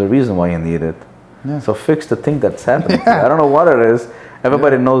that there's a reason why you need it. Yeah. So fix the thing that's happening to you. I don't know what it is.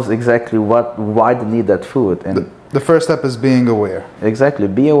 Everybody knows exactly why they need that food. And the first step is being aware. Exactly.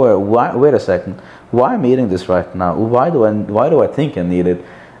 Be aware. Wait a second. why I'm eating this right now? Why do I think I need it?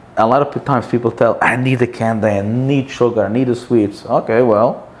 A lot of times people tell, I need the candy, I need sugar, I need the sweets. Okay,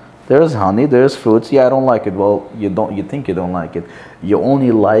 well, there's honey, there's fruits. Yeah, I don't like it. Well, you think you don't like it. You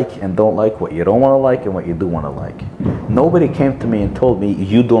only like and don't like what you don't want to like and what you do want to like. Nobody came to me and told me,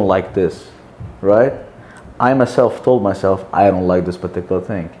 you don't like this, right? I myself told myself, I don't like this particular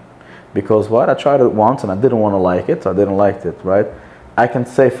thing. Because what? I tried it once and I didn't want to like it, so I didn't like it, right? I can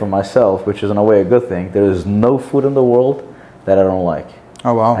say for myself, which is in a way a good thing, there is no food in the world that I don't like.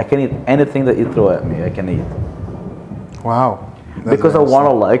 Oh, wow. I can eat anything that you throw at me, I can eat. Wow. Because I want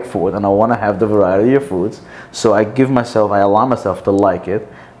to like food and I want to have the variety of foods. So I allow myself to like it.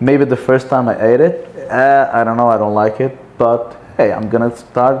 Maybe the first time I ate it, I don't know, I don't like it. But hey, I'm going to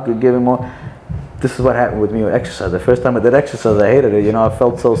start giving more. This is what happened with me with exercise. The first time I did exercise, I hated it. I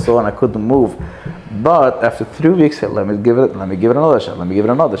felt so sore and I couldn't move. But after 3 weeks, let me give it another shot. Let me give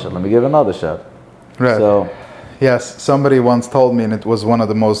it another shot. Let me give it another shot. Right. So, yes, somebody once told me, and it was one of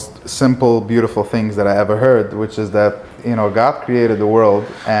the most simple, beautiful things that I ever heard, which is that, God created the world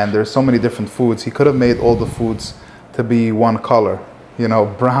and there's so many different foods. He could have made all the foods to be one color,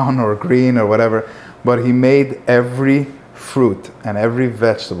 brown or green or whatever, but he made every fruit and every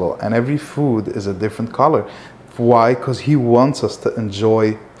vegetable and every food is a different color. Why? Because he wants us to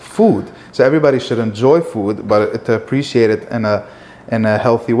enjoy food. So everybody should enjoy food, but to appreciate it in a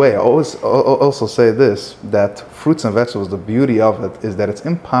healthy way. I always also say this, that fruits and vegetables, the beauty of it is that it's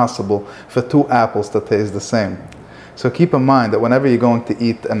impossible for two apples to taste the same. So keep in mind that whenever you're going to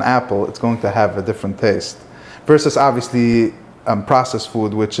eat an apple, it's going to have a different taste. Versus obviously processed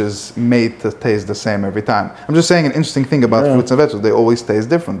food, which is made to taste the same every time. I'm just saying an interesting thing about fruits and vegetables. They always taste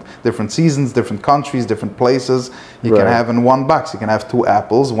different. Different seasons, different countries, different places. You can have in one box, you can have two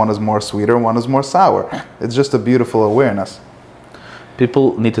apples. One is more sweeter, one is more sour. It's just a beautiful awareness.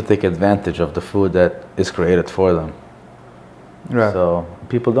 People need to take advantage of the food that is created for them. Right. So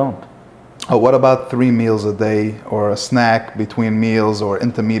people don't. Oh, what about 3 meals a day or a snack between meals or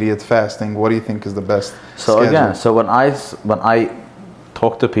intermediate fasting? What do you think is the best So schedule? when I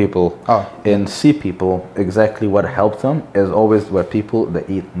talk to people and see people, exactly what helps them is always where people that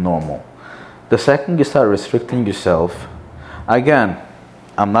eat normal. The second you start restricting yourself, again,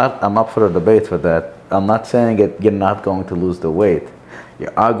 I'm up for a debate with that. I'm not saying you're not going to lose the weight. You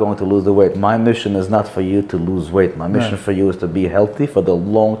are going to lose the weight. My mission is not for you to lose weight. My mission for you is to be healthy for the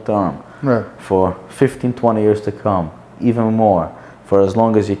long term. Right. For 15, 20 years to come, even more, for as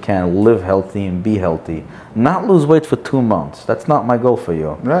long as you can, live healthy and be healthy. Not lose weight for 2 months. That's not my goal for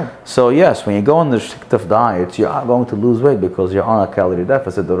you. Right. So yes, when you go on the restrictive diets, you are going to lose weight because you're on a calorie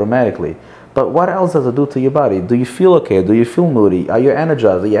deficit automatically. But what else does it do to your body? Do you feel okay? Do you feel moody? Are you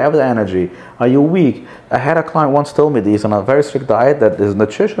energized? Do you have the energy? Are you weak? I had a client once told me this on a very strict diet that his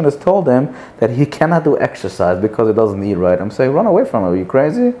nutritionist told him that he cannot do exercise because he doesn't eat right. I'm saying, run away from it. Are you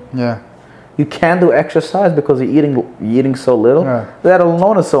crazy? Yeah. You can't do exercise because you're eating so little. Yeah. That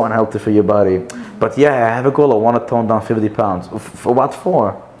alone is so unhealthy for your body. But yeah, I have a goal. I want to tone down 50 pounds. For what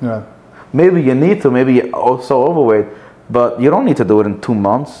for? Yeah. Maybe you need to. Maybe you're so overweight. But you don't need to do it in 2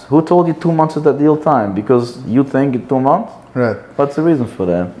 months. Who told you 2 months is the ideal time? Because you think in 2 months? Right. What's the reason for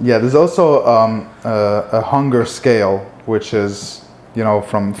that? Yeah, there's also a hunger scale, which is,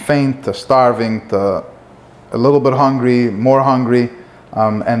 from faint to starving to a little bit hungry, more hungry.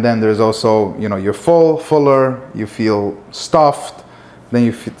 And then there's also, you're fuller, you feel stuffed, then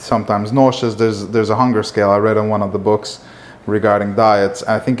you feel sometimes nauseous. There's a hunger scale I read in one of the books regarding diets.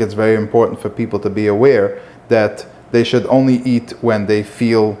 I think it's very important for people to be aware that they should only eat when they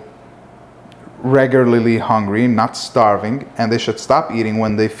feel regularly hungry, not starving, and they should stop eating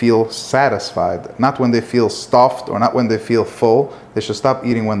when they feel satisfied, not when they feel stuffed or not when they feel full. They should stop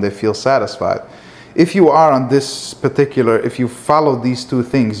eating when they feel satisfied. If you are on this particular, if you follow these two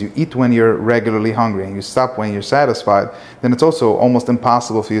things, you eat when you're regularly hungry and you stop when you're satisfied, then it's also almost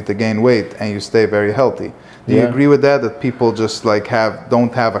impossible for you to gain weight and you stay very healthy. Do you agree with that people just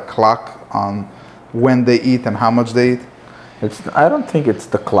don't have a clock on when they eat and how much they eat? I don't think it's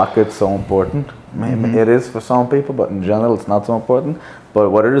the clock that's so important. Maybe it is for some people, but in general it's not so important. But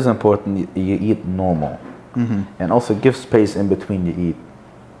what it is important, you eat normal. And also give space in between you eat.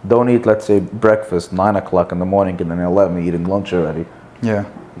 Don't eat, let's say, breakfast 9 o'clock in the morning and then 11 eating lunch already. Yeah.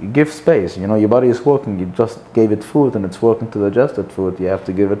 You give space. Your body is working. You just gave it food and it's working to digest that food. You have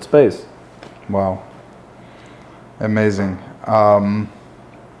to give it space. Wow. Amazing.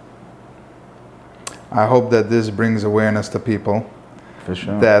 I hope that this brings awareness to people. For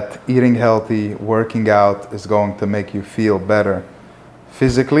sure. That eating healthy, working out is going to make you feel better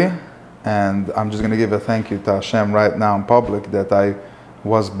physically. And I'm just going to give a thank you to Hashem right now in public that I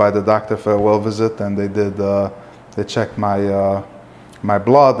was by the doctor for a well visit, and they checked my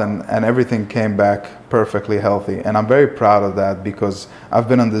blood, and everything came back perfectly healthy. And I'm very proud of that, because I've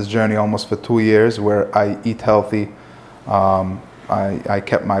been on this journey almost for 2 years where I eat healthy. I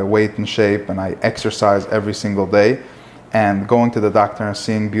kept my weight in shape, and I exercise every single day. And going to the doctor and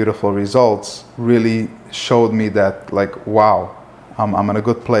seeing beautiful results really showed me that, like, wow, I'm in a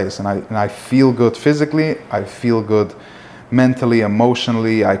good place, and I feel good physically. I feel good mentally,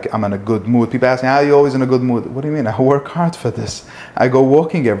 emotionally. I'm in a good mood. People ask me, how are you always in a good mood? What do you mean? I work hard for this. I go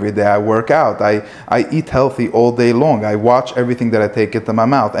walking every day. I work out. I eat healthy all day long. I watch everything that I take into my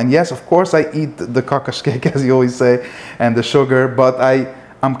mouth. And yes, of course, I eat the kakash cake, as you always say, and the sugar, but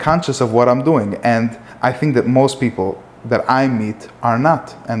I'm conscious of what I'm doing. And I think that most people that I meet are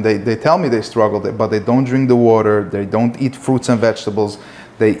not. And they tell me they struggle, but they don't drink the water. They don't eat fruits and vegetables.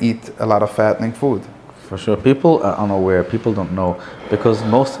 They eat a lot of fattening food. For sure, people are unaware, people don't know, because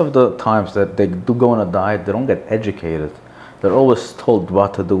most of the times that they do go on a diet, they don't get educated. They're always told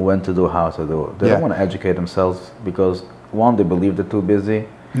what to do, when to do, how to do it. They don't want to educate themselves because, one, they believe they're too busy.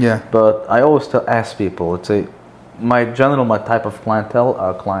 Yeah. But I always ask people, let's say, my type of clientele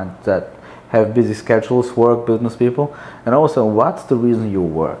are clients that have busy schedules, work, business people, and also, what's the reason you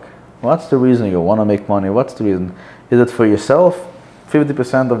work? What's the reason you want to make money? What's the reason? Is it for yourself?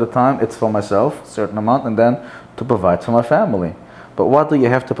 50% of the time it's for myself, a certain amount, and then to provide for my family. But what do you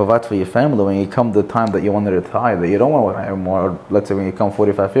have to provide for your family when you come the time that you want to retire, that you don't want to retire anymore? Or let's say when you come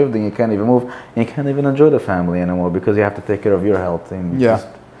 45, 50, you can't even move, and you can't even enjoy the family anymore because you have to take care of your health. And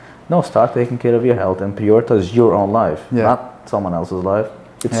start taking care of your health and prioritize your own life, not someone else's life.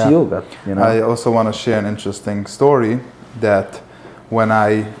 It's you that, you know. I also want to share an interesting story that when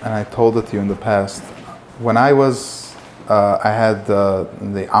I told it to you in the past, when I was I had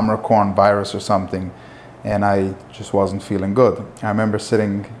the Omicron virus or something, and I just wasn't feeling good. I remember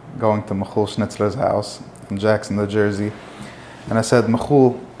going to Mechul Schnitzler's house in Jackson, New Jersey, and I said,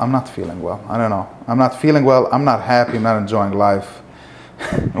 Mechul, I'm not feeling well. I don't know. I'm not feeling well. I'm not happy. I'm not enjoying life.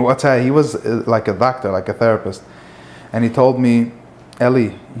 He was like a doctor, like a therapist, and he told me,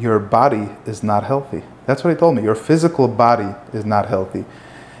 Eli, your body is not healthy. That's what he told me. Your physical body is not healthy.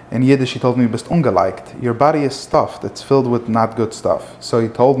 In Yiddish, he told me, bist ungeleikt. Your body is stuffed. It's filled with not good stuff. So he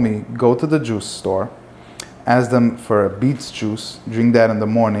told me, go to the juice store, ask them for a beets juice, drink that in the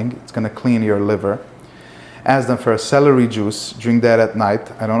morning. It's going to clean your liver. Ask them for a celery juice, drink that at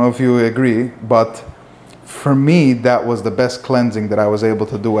night. I don't know if you agree, but for me, that was the best cleansing that I was able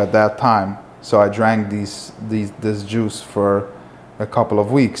to do at that time. So I drank this juice for a couple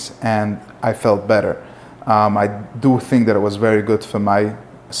of weeks, and I felt better. I do think that it was very good for my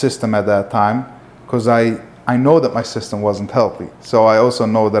system at that time, because I know that my system wasn't healthy, so I also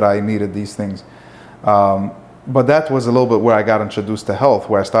know that I needed these things, but that was a little bit where I got introduced to health,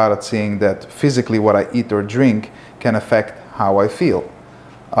 where I started seeing that physically what I eat or drink can affect how I feel.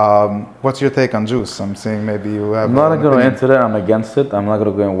 What's your take on juice? I'm saying maybe you have. I'm not going to go into that. I'm against it. I'm not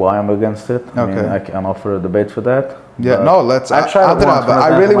going to go in why I'm against it. I'm up for a debate for that. Let's.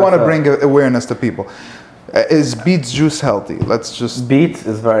 I really want to bring awareness to people. Is beets juice healthy? Beets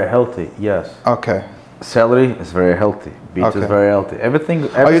is very healthy, yes. Okay. Celery is very healthy. Beets is very healthy.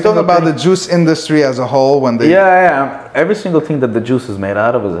 Are you talking about the juice industry as a whole when they? Yeah. Every single thing that the juice is made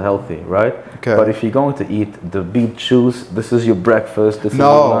out of is healthy, right? Okay. But if you're going to eat the beet juice, this is your breakfast.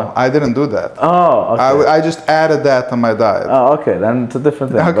 I didn't do that. Oh, okay. I just added that to my diet. Oh, okay. Then it's a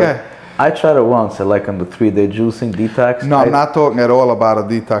different thing. Okay. But I tried it once, like on the 3-day juicing detox. No, I'm not talking at all about a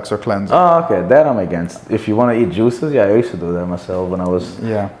detox or cleansing. Oh, okay. That I'm against. If you want to eat juices, I used to do that myself when I was.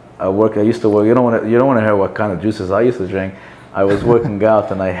 Yeah. I used to work. You don't want to hear what kind of juices I used to drink. I was working out,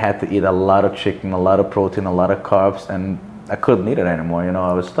 and I had to eat a lot of chicken, a lot of protein, a lot of carbs, and I couldn't eat it anymore.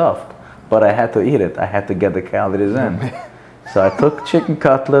 I was stuffed, but I had to eat it. I had to get the calories in. So I took chicken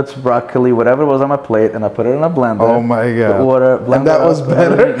cutlets, broccoli, whatever was on my plate, and I put it in a blender. Oh my God! Put water, blender. And that was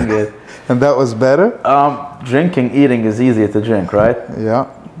better. And that was better. Eating is easier to drink, right? Yeah.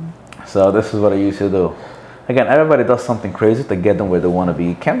 So this is what I used to do. Again, everybody does something crazy to get them where they want to be.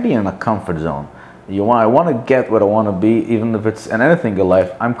 You can't be in a comfort zone. I want to get where I want to be, even if it's in anything in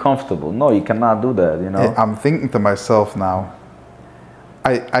life. I'm comfortable. No, you cannot do that. I'm thinking to myself now.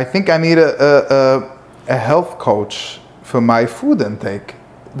 I think I need a health coach for my food intake.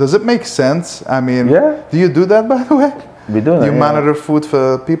 Does it make sense? I mean, do you do that, by the way? We do that. You monitor food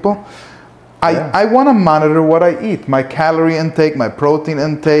for people? I want to monitor what I eat, my calorie intake, my protein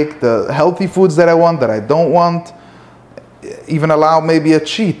intake, the healthy foods that I want, that I don't want, even allow maybe a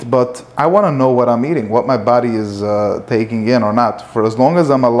cheat, but I want to know what I'm eating, what my body is taking in or not. For as long as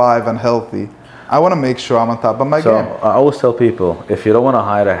I'm alive and healthy, I want to make sure I'm on top of my So game. I always tell people, if you don't want to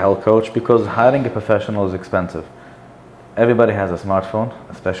hire a health coach, because hiring a professional is expensive. Everybody has a smartphone,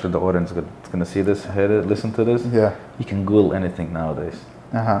 especially the audience that's going to see this, hear it, listen to this. Yeah. You can Google anything nowadays.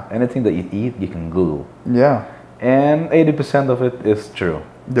 Uh-huh. Anything that you eat, you can Google. Yeah. And 80% of it is true.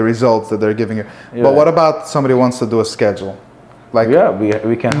 The results that they're giving you. Yeah. But what about somebody wants to do a schedule? Like, Yeah, we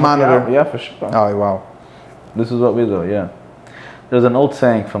can help you monitor. out. Yeah, for sure. oh, wow. This is what we do, yeah. There's an old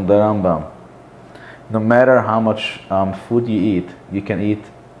saying from the Rambam. No matter how much food you eat, you can eat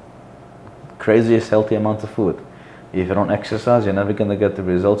craziest healthy amount of food. If you don't exercise, you're never going to get the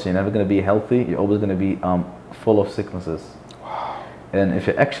results. You're never going to be healthy. You're always going to be full of sicknesses. Wow. And if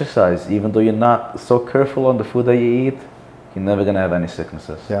you exercise, even though you're not so careful on the food that you eat, you're never going to have any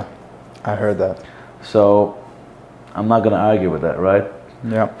sicknesses. Yeah, I heard that. So I'm not going to argue with that, right?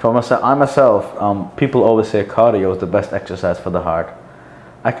 Yeah. For myself, people always say cardio is the best exercise for the heart.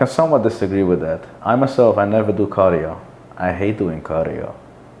 I can somewhat disagree with that. I never do cardio. I hate doing cardio.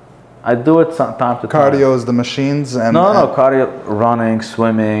 I do it time to time. Cardio is the machines and No, cardio, running,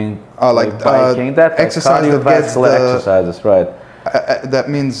 swimming, like biking. That's exercise that gets cardiovascular exercises, right? that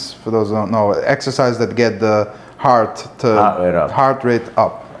means, for those who don't know, exercise that get the heart rate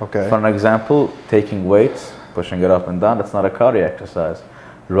up. Okay. For an example, taking weights, pushing it up and down, that's not a cardio exercise.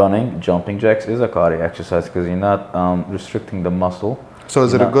 Running, jumping jacks is a cardio exercise because you're not restricting the muscle. So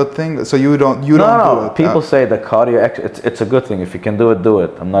is it a good thing? So you don't do it? People say that cardio, it's a good thing. If you can do it, do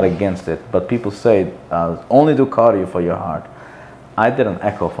it. I'm not against it. But people say only do cardio for your heart. I did an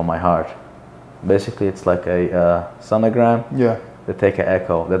echo for my heart. Basically, it's like a sonogram. Yeah. They take an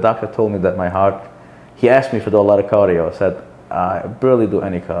echo. The doctor told me that my heart, he asked me if I do a lot of cardio. I said, I barely do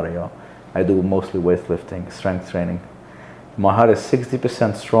any cardio. I do mostly weightlifting, strength training. My heart is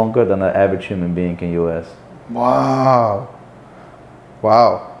 60% stronger than an average human being in US. Wow.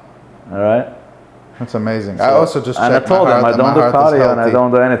 Wow. All right? That's amazing. So, I also just checked I told him I don't do cardio and I healthy.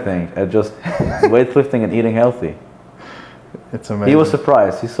 don't do anything. I just weightlifting and eating healthy. It's amazing. He was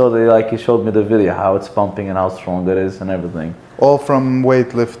surprised. He saw he showed me the video, how it's pumping and how strong it is and everything. All from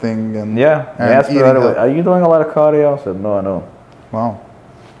weightlifting and yeah. He and asked me right away, are you doing a lot of cardio? I said, no, I don't. Wow.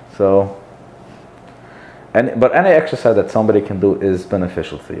 So, but any exercise that somebody can do is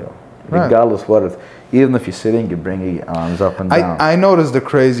beneficial for you. Right. Regardless what it, even if you're sitting, you bring your arms up and down. I noticed the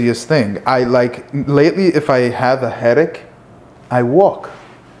craziest thing. Lately, if I have a headache, I walk.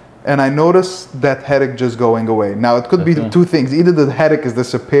 And I notice that headache just going away. Now, it could be two things. Either the headache is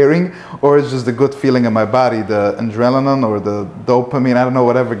disappearing or it's just the good feeling in my body, the adrenaline or the dopamine, I don't know,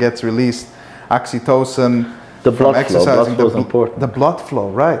 whatever gets released, oxytocin. The blood flow. Blood flow is important. The blood flow,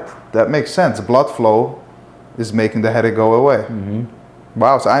 right. That makes sense. Blood flow is making the headache go away. Mm-hmm.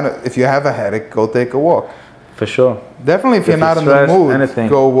 Wow, so I know if you have a headache, go take a walk. For sure. Definitely, if you're not in the mood,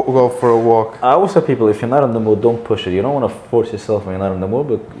 go for a walk. I always tell people, if you're not in the mood, don't push it. You don't want to force yourself when you're not in the mood,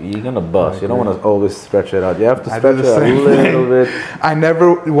 but you're going to bust. You don't want to always stretch it out. You have to stretch it out a little bit. I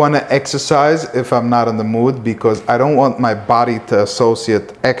never want to exercise if I'm not in the mood because I don't want my body to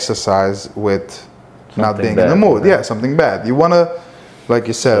associate exercise with not being in the mood. Yeah, something bad. You want to, like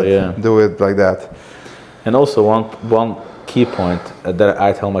you said, do it like that. And also one key point that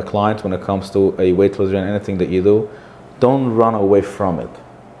I tell my clients when it comes to a weight loss and anything that you do, don't run away from it.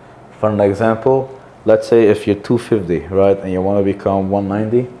 For an example, let's say if you're 250, right, and you want to become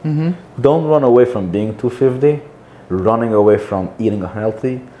 190, don't run away from being 250, running away from eating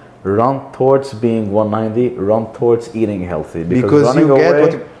unhealthy. Run towards being 190, run towards eating healthy. Because running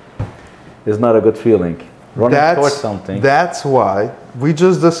away is not a good feeling. Running towards something. That's why we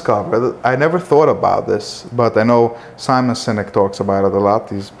just discovered, I never thought about this, but I know Simon Sinek talks about it a lot.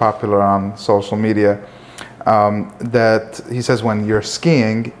 He's popular on social media. That he says when you're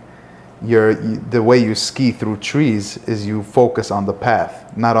skiing, the way you ski through trees is you focus on the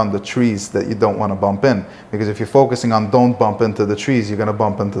path, not on the trees that you don't want to bump in. Because if you're focusing on don't bump into the trees, you're going to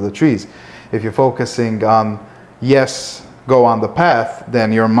bump into the trees. If you're focusing on yes, go on the path,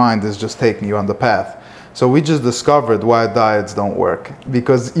 then your mind is just taking you on the path. So we just discovered why diets don't work,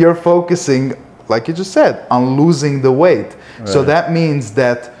 because you're focusing, like you just said, on losing the weight. Right. So that means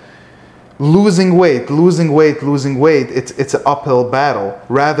that losing weight, it's an uphill battle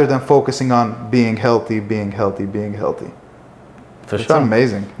rather than focusing on being healthy. For it's sure.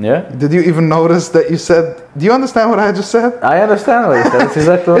 amazing. Yeah. Did you even notice that you said, do you understand what I just said? I understand what you said. It's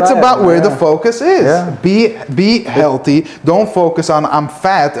exactly what It's about where the focus is. Yeah. Be healthy. Don't focus on I'm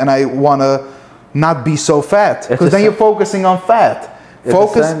fat and I want to not be so fat, because then you're focusing on fat.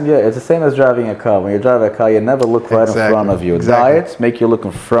 Focus. It's the same as driving a car. When you drive a car, you never look right in front of you. Exactly. Diets make you look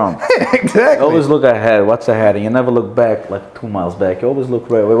in front. Exactly. Always look ahead. What's ahead? And you never look back like 2 miles back. You always look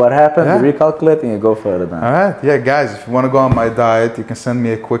right. Wait, what happened? Yeah. You recalculate and you go further down. All right. Yeah, guys, if you want to go on my diet, you can send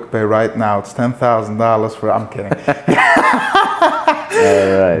me a quick pay right now. It's $10,000 for. I'm kidding.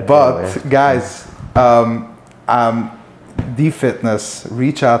 All right. But guys, D-Fitness,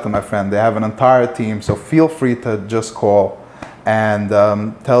 reach out to my friend. They have an entire team, so feel free to just call and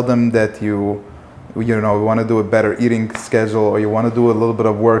tell them that you want to do a better eating schedule, or you want to do a little bit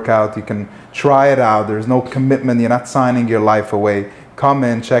of workout. You can try it out. There's no commitment. You're not signing your life away. Come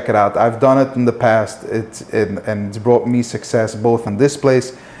in, check it out. I've done it in the past. And it's brought me success both in this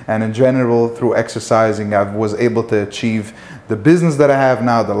place and in general through exercising. I was able to achieve the business that I have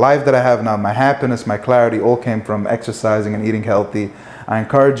now, the life that I have now, my happiness, my clarity, all came from exercising and eating healthy. I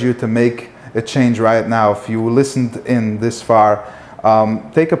encourage you to make a change right now. If you listened in this far,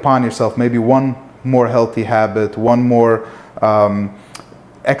 take upon yourself maybe one more healthy habit, one more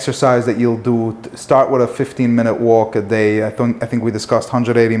exercise that you'll do. Start with a 15-minute walk a day. I think we discussed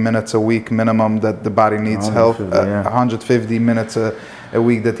 180 minutes a week minimum that the body needs health. 150 minutes a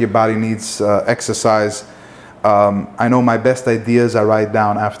week that your body needs exercise. I know my best ideas I write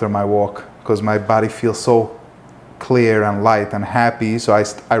down after my walk because my body feels so clear and light and happy. So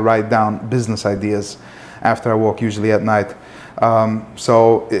I write down business ideas after I walk, usually at night.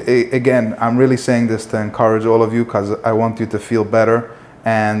 Again, I'm really saying this to encourage all of you because I want you to feel better.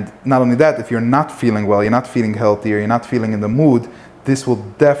 And not only that, if you're not feeling well, you're not feeling healthy, or you're not feeling in the mood, this will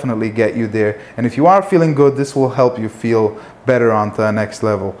definitely get you there. And if you are feeling good, this will help you feel better on to the next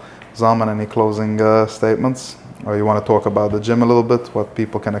level. Zalman, any closing statements? Or you want to talk about the gym a little bit, what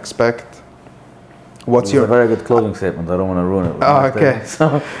people can expect? It's a very good closing statement. I don't want to ruin it. Okay.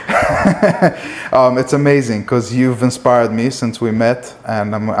 So it's amazing because you've inspired me since we met,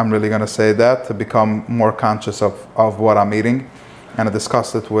 and I'm really going to say that, to become more conscious of what I'm eating. And I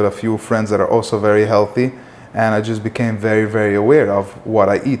discussed it with a few friends that are also very healthy, and I just became very, very aware of what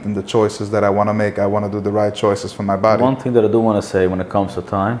I eat and the choices that I want to make. I want to do the right choices for my body. One thing that I do want to say when it comes to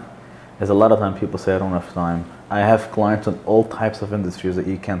time is a lot of time people say I don't have time. I have clients in all types of industries that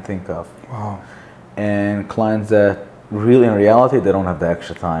you can think of. Wow. And clients that really in reality they don't have the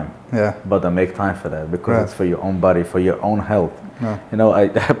extra time. Yeah. But they make time for that because it's for your own body, for your own health. Yeah. You know, I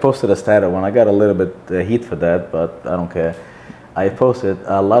posted a stat when I got a little bit heat for that, but I don't care. I posted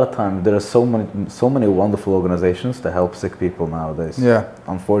a lot of times there are so many wonderful organizations to help sick people nowadays. Yeah.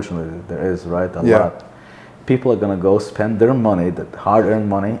 Unfortunately, there is, right? A lot. People are gonna go spend their money, that hard-earned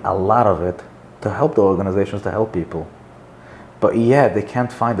money, a lot of it, to help the organizations to help people. But they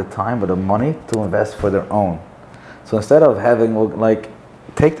can't find the time or the money to invest for their own. So instead of having,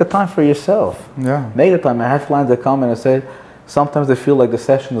 take the time for yourself. Yeah. Make the time. I have clients that come in and say, sometimes they feel like the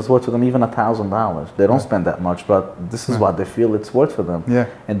session is worth for them even $1,000. They don't spend that much, but this is what they feel it's worth for them. Yeah.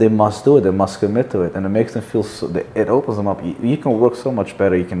 And they must do it. They must commit to it. And it makes them feel, it opens them up. You can work so much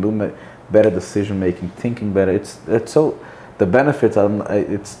better. You can do better decision making, thinking better. The benefits are,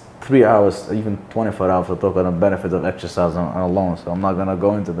 it's 3 hours, even 24 hours to talk about the benefits of exercise alone. So I'm not going to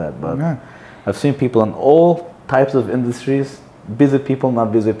go into that. But I've seen people in all types of industries, busy people,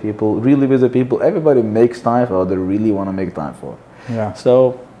 not busy people, really busy people. Everybody makes time for what they really want to make time for. Yeah.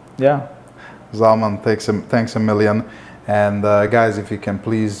 So, Zalman, thanks a million. And guys, if you can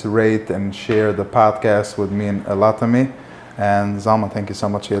please rate and share the podcast, would mean a lot to me. And Zalman, thank you so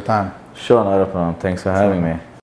much for your time. Sure, not a problem. Thanks for having me.